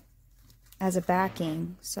as a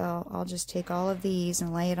backing. So I'll just take all of these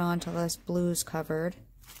and lay it on till this blue's covered.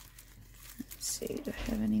 Let's see, do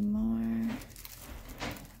I have any more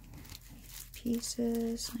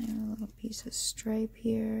pieces? I have a little piece of stripe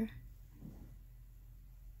here.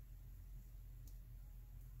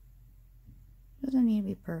 Doesn't need to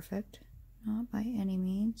be perfect, not by any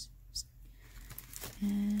means.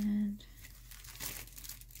 And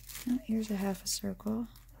oh, here's a half a circle.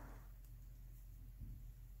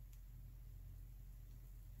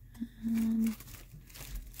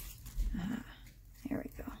 There we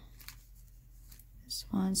go. This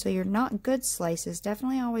one. So you're not good slices.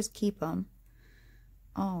 Definitely always keep them.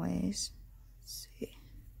 Always. Let's see.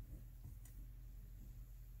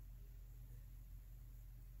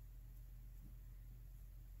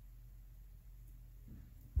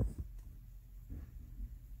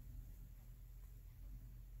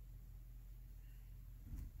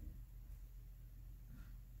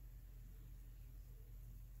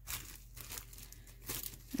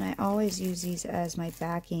 I always use these as my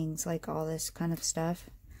backings, like all this kind of stuff.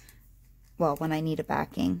 Well, when I need a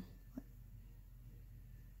backing.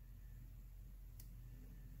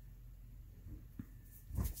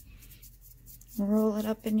 Roll it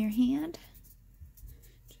up in your hand,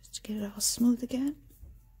 just to get it all smooth again,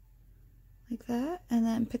 like that. And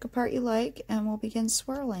then pick a part you like, and we'll begin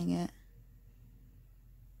swirling it.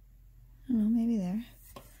 I don't know, maybe there.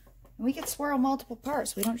 We could swirl multiple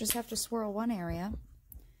parts. We don't just have to swirl one area.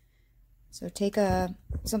 So take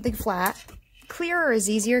something flat. Clearer is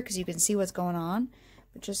easier because you can see what's going on,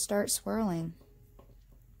 but just start swirling.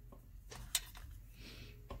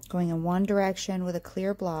 Going in one direction with a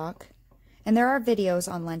clear block. And there are videos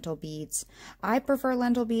on lentil beads. I prefer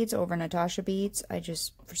lentil beads over Natasha beads. I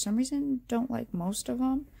just, for some reason, don't like most of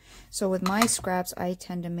them. So with my scraps, I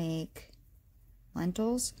tend to make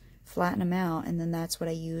lentils, flatten them out, and then that's what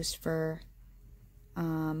I use for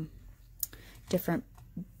different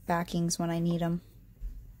backings when I need them.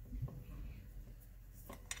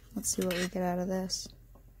 Let's see what we get out of this.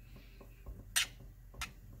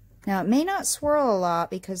 Now it may not swirl a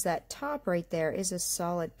lot because that top right there is a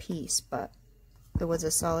solid piece, but it was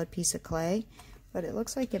a solid piece of clay, but it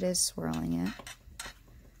looks like it is swirling it.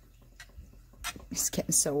 It's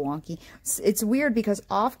getting so wonky. It's weird because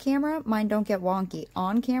off camera mine don't get wonky.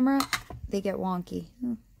 On camera they get wonky.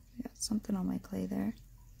 Oh, I got something on my clay there.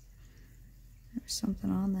 There's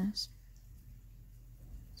something on this.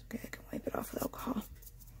 It's okay, I can wipe it off with alcohol.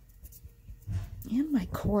 And my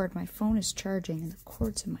cord, my phone is charging and the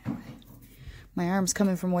cord's in my way. My arm's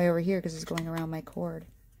coming from way over here because it's going around my cord.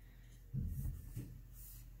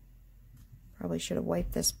 Probably should have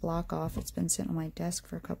wiped this block off. It's been sitting on my desk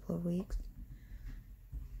for a couple of weeks.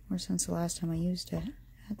 Or since the last time I used it. It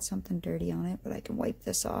had something dirty on it, but I can wipe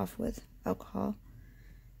this off with alcohol.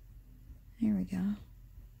 There we go.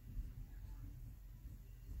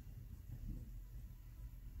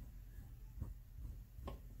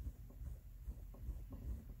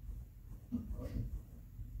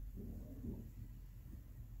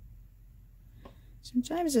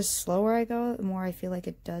 Sometimes the slower I go, the more I feel like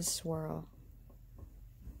it does swirl.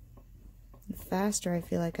 The faster I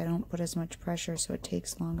feel like I don't put as much pressure, so it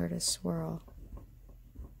takes longer to swirl.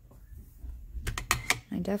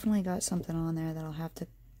 I definitely got something on there that I'll have to,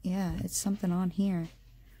 yeah, it's something on here.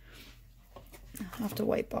 I'll have to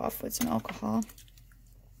wipe off with some alcohol.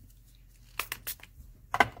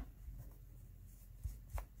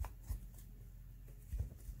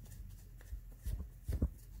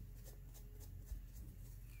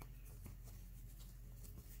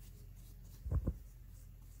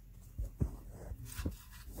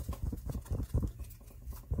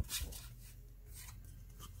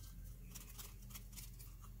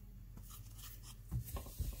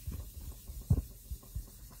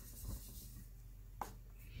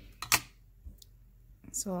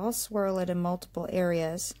 So I'll swirl it in multiple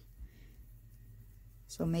areas.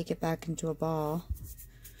 So make it back into a ball.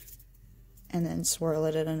 and then swirl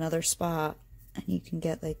it at another spot, and you can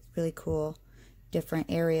get like really cool different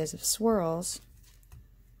areas of swirls.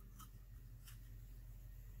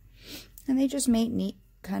 And they just make neat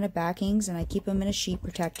kind of backings, and I keep them in a sheet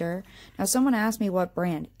protector. Now someone asked me what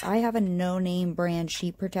brand. I have a no-name brand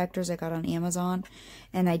sheet protectors I got on Amazon,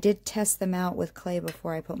 and I did test them out with clay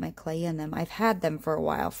before I put my clay in them. I've had them for a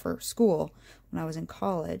while for school when I was in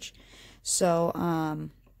college. So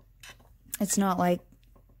it's not like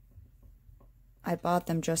I bought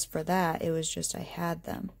them just for that. It was just I had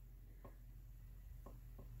them.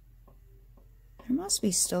 There must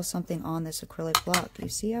be still something on this acrylic block. You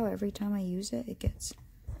see how every time I use it, it gets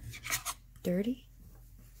dirty?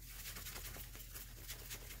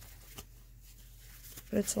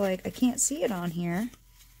 But it's like, I can't see it on here.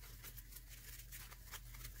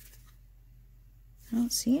 I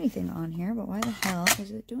don't see anything on here, but why the hell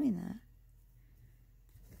is it doing that?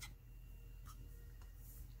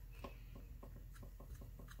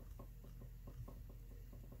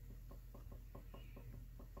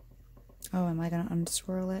 Oh, am I going to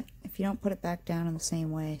unswirl it? If you don't put it back down in the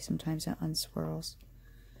same way, sometimes it unswirls.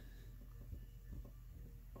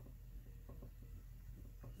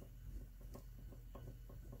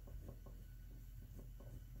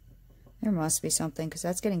 There must be something, because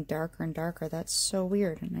that's getting darker and darker. That's so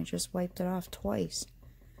weird, and I just wiped it off twice.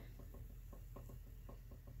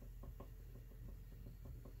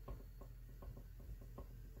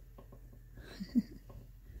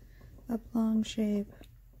 Oblong shape.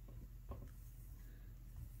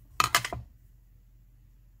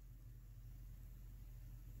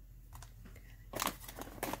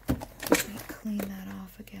 Clean that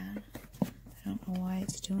off again. I don't know why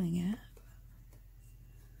it's doing it.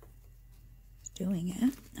 It's doing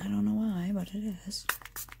it. I don't know why, but it is.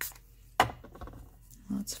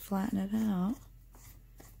 Let's flatten it out.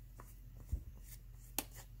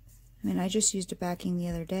 I mean, I just used a backing the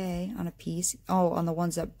other day on a piece. Oh, on the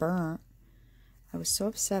ones that burnt. I was so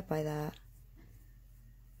upset by that.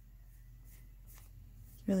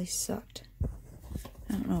 It really sucked.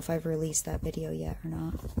 I don't know if I've released that video yet or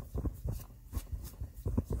not.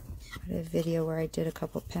 I did a video where I did a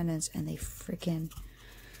couple pendants, and they freaking...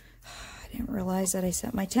 I didn't realize that I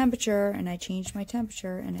set my temperature, and I changed my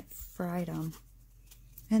temperature, and it fried them.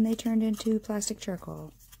 And they turned into plastic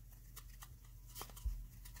charcoal.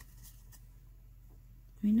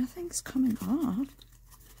 I mean, nothing's coming off.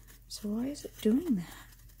 So why is it doing that?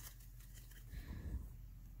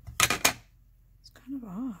 It's kind of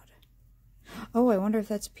odd. Oh, I wonder if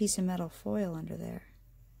that's a piece of metal foil under there.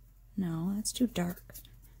 No, that's too dark.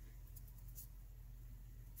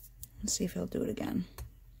 Let's see if he'll do it again.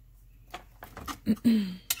 I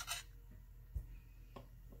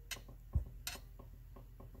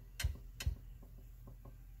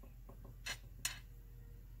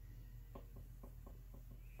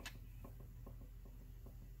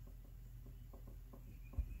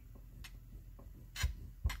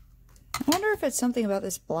wonder if it's something about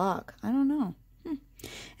this block. I don't know.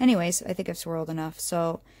 Anyways, I think I've swirled enough.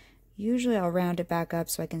 So usually I'll round it back up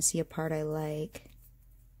so I can see a part I like.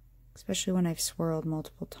 Especially when I've swirled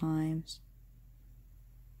multiple times.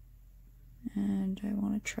 And I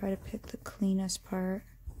want to try to pick the cleanest part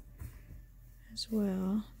as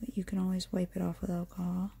well. But you can always wipe it off with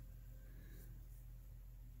alcohol.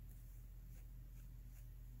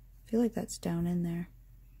 I feel like that's down in there.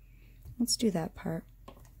 Let's do that part.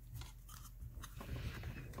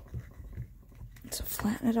 So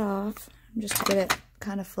flatten it off, just to get it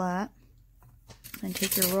kind of flat. And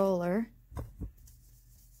take your roller,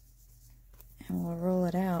 and we'll roll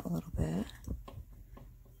it out a little bit.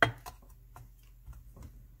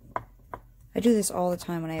 I do this all the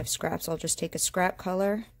time when I have scraps. I'll just take a scrap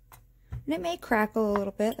color, and it may crackle a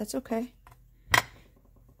little bit. That's okay.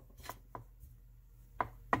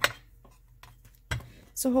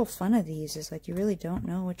 It's the whole fun of these, is like you really don't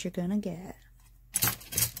know what you're gonna get.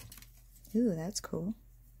 Ooh, that's cool.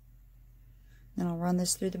 Then I'll run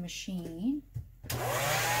this through the machine.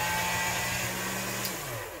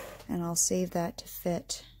 And I'll save that to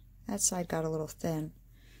fit. That side got a little thin,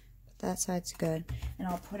 but that side's good. And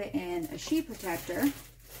I'll put it in a sheet protector.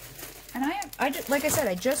 And like I said,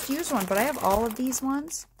 I just used one, but I have all of these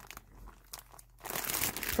ones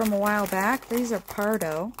from a while back. These are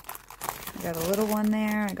Pardo. I got a little one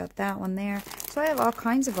there. I got that one there. So I have all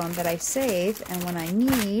kinds of them that I saved, and when I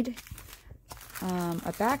need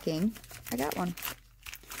a backing, I got one.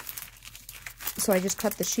 So I just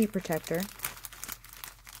cut the sheet protector,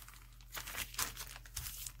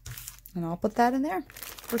 and I'll put that in there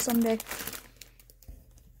for someday.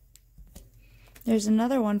 There's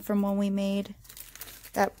another one from when we made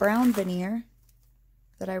that brown veneer,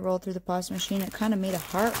 that I rolled through the pasta machine. It kind of made a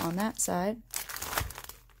heart on that side.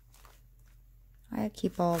 I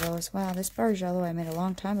keep all of those. Wow, this bargello I made a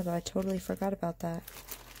long time ago. I totally forgot about that.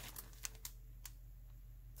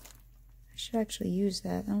 I should actually use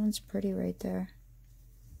that. That one's pretty right there.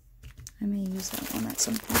 I may use that one at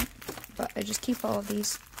some point. But I just keep all of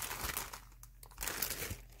these.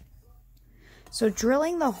 So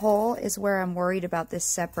drilling the hole is where I'm worried about this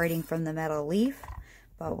separating from the metal leaf.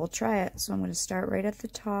 But we'll try it. So I'm going to start right at the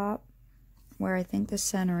top where I think the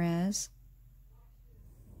center is.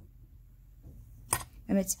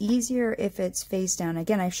 And it's easier if it's face down.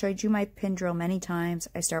 Again, I've showed you my pin drill many times.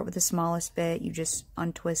 I start with the smallest bit. You just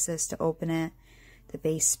untwist this to open it. The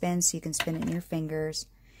base spins so you can spin it in your fingers.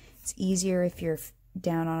 It's easier if you're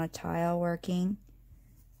down on a tile working.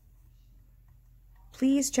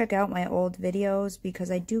 Please check out my old videos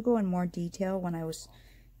because I do go in more detail when I was,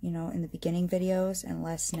 you know, in the beginning videos and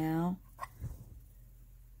less now.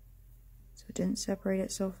 So it didn't separate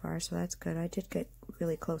it so far, so that's good. I did get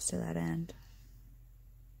really close to that end.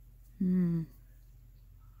 And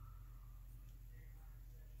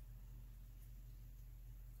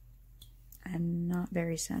not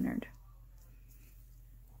very centered.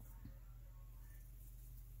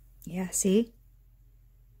 Yeah, see?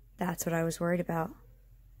 That's what I was worried about.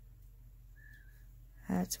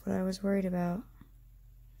 That's what I was worried about.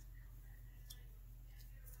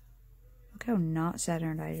 Look how not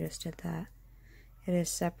centered I just did that. It is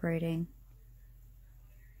separating.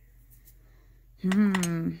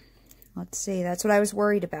 Let's see. That's what I was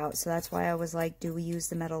worried about. So that's why I was like, do we use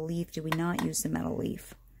the metal leaf? Do we not use the metal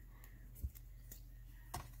leaf?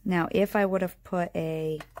 Now, if I would have put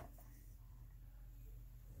a... I'm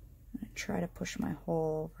going to try to push my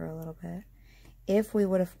hole over a little bit. If we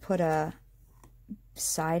would have put a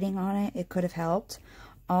siding on it, it could have helped.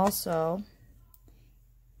 Also,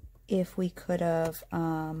 if we could have,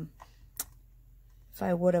 if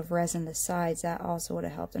I would have resined the sides, that also would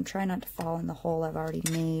have helped. I'm trying not to fall in the hole I've already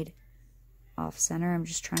made off center. I'm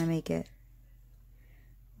just trying to make it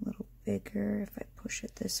a little bigger. If I push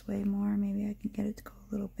it this way more, maybe I can get it to go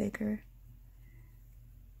a little bigger.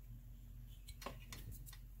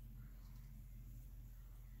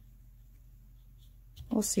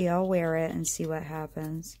 We'll see. I'll wear it and see what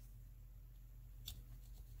happens.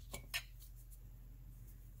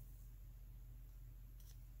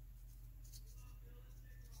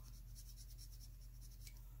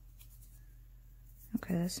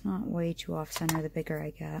 Okay, that's not way too off center the bigger I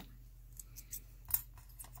get.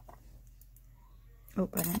 Oh,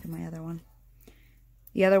 I didn't do my other one.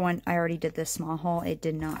 The other one, I already did this small hole. It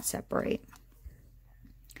did not separate.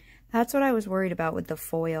 That's what I was worried about with the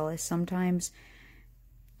foil, is sometimes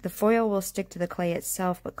the foil will stick to the clay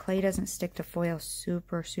itself, but clay doesn't stick to foil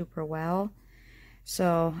super, super well.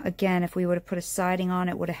 So, again, if we would have put a siding on,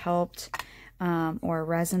 it would have helped, or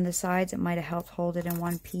resin the sides, it might have helped hold it in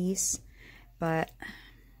one piece. But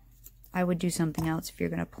I would do something else if you're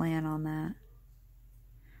going to plan on that.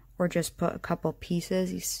 Or just put a couple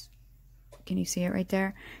pieces. Can you see it right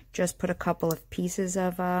there? Just put a couple of pieces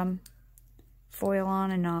of foil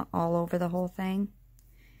on and not all over the whole thing.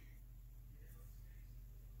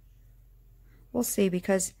 We'll see,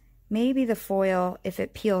 because maybe the foil, if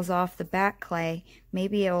it peels off the back clay,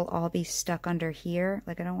 maybe it'll all be stuck under here.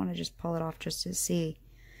 Like, I don't want to just pull it off just to see.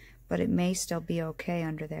 But it may still be okay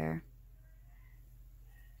under there.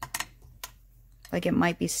 Like, it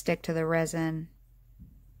might be stick to the resin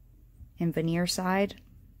and veneer side,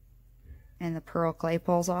 and the pearl clay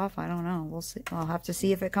pulls off. I don't know. We'll see. I'll have to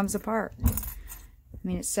see if it comes apart. I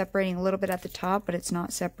mean, it's separating a little bit at the top, but it's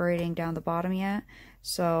not separating down the bottom yet.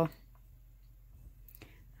 So,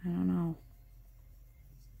 I don't know.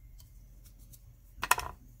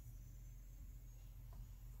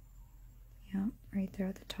 Yep, right there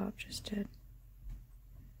at the top just did.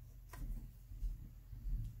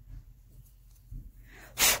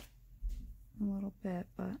 A little bit,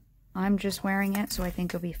 but I'm just wearing it, so I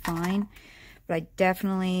think it'll be fine. But I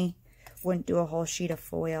definitely wouldn't do a whole sheet of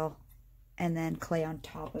foil and then clay on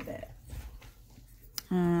top of it.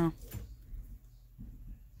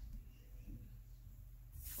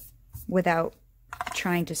 Without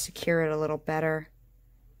trying to secure it a little better.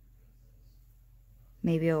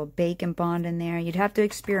 Maybe a little bake and bond in there. You'd have to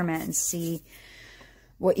experiment and see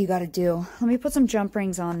what you got to do. Let me put some jump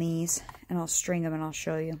rings on these, and I'll string them and I'll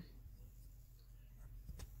show you.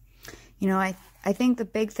 You know, I think the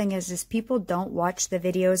big thing is people don't watch the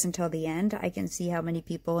videos until the end. I can see how many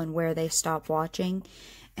people and where they stop watching.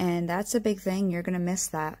 And that's a big thing. You're going to miss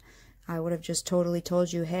that. I would have just totally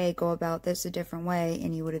told you, hey, go about this a different way,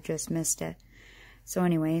 and you would have just missed it. So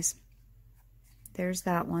anyways, there's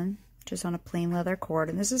that one. just on a plain leather cord.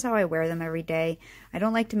 And this is how I wear them every day. I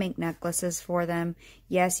don't like to make necklaces for them.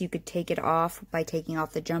 Yes, you could take it off by taking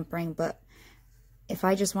off the jump ring, but if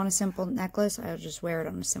I just want a simple necklace, I'll just wear it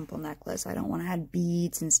on a simple necklace. I don't want to add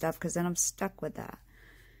beads and stuff because then I'm stuck with that.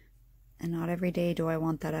 And not every day do I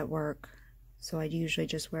want that at work. So I usually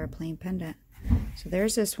just wear a plain pendant. So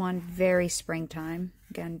there's this one, very springtime.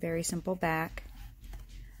 Again, very simple back.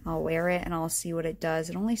 I'll wear it and I'll see what it does.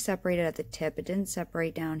 It only separated at the tip. It didn't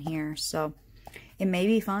separate down here. So it may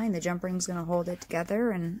be fine. The jump ring's going to hold it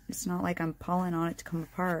together and it's not like I'm pulling on it to come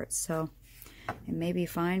apart. So it may be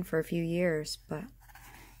fine for a few years. But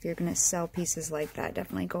if you're going to sell pieces like that,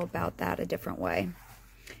 definitely go about that a different way.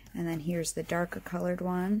 And then here's the darker colored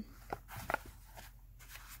one.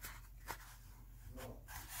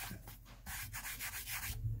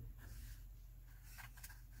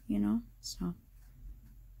 You know, so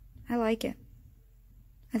I like it.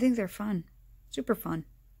 I think they're fun. Super fun.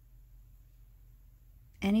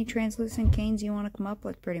 Any translucent canes you want to come up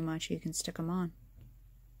with, pretty much, you can stick them on.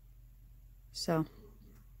 So,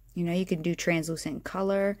 you know, you can do translucent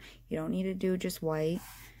color. You don't need to do just white,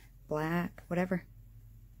 black, whatever.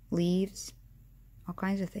 Leaves, all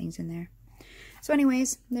kinds of things in there. So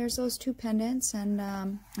anyways, there's those two pendants, and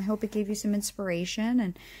I hope it gave you some inspiration.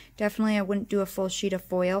 And definitely I wouldn't do a full sheet of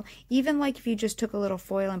foil. Even like if you just took a little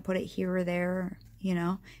foil and put it here or there, you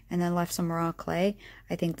know, and then left some raw clay,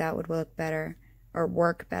 I think that would look better or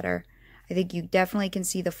work better. I think you definitely can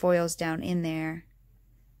see the foils down in there,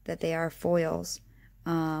 that they are foils,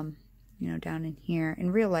 you know, down in here.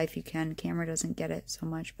 In real life you can, camera doesn't get it so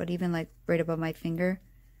much, but even like right above my finger,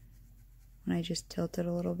 when I just tilt it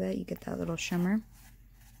a little bit, you get that little shimmer.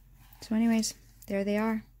 So anyways, there they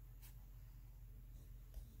are.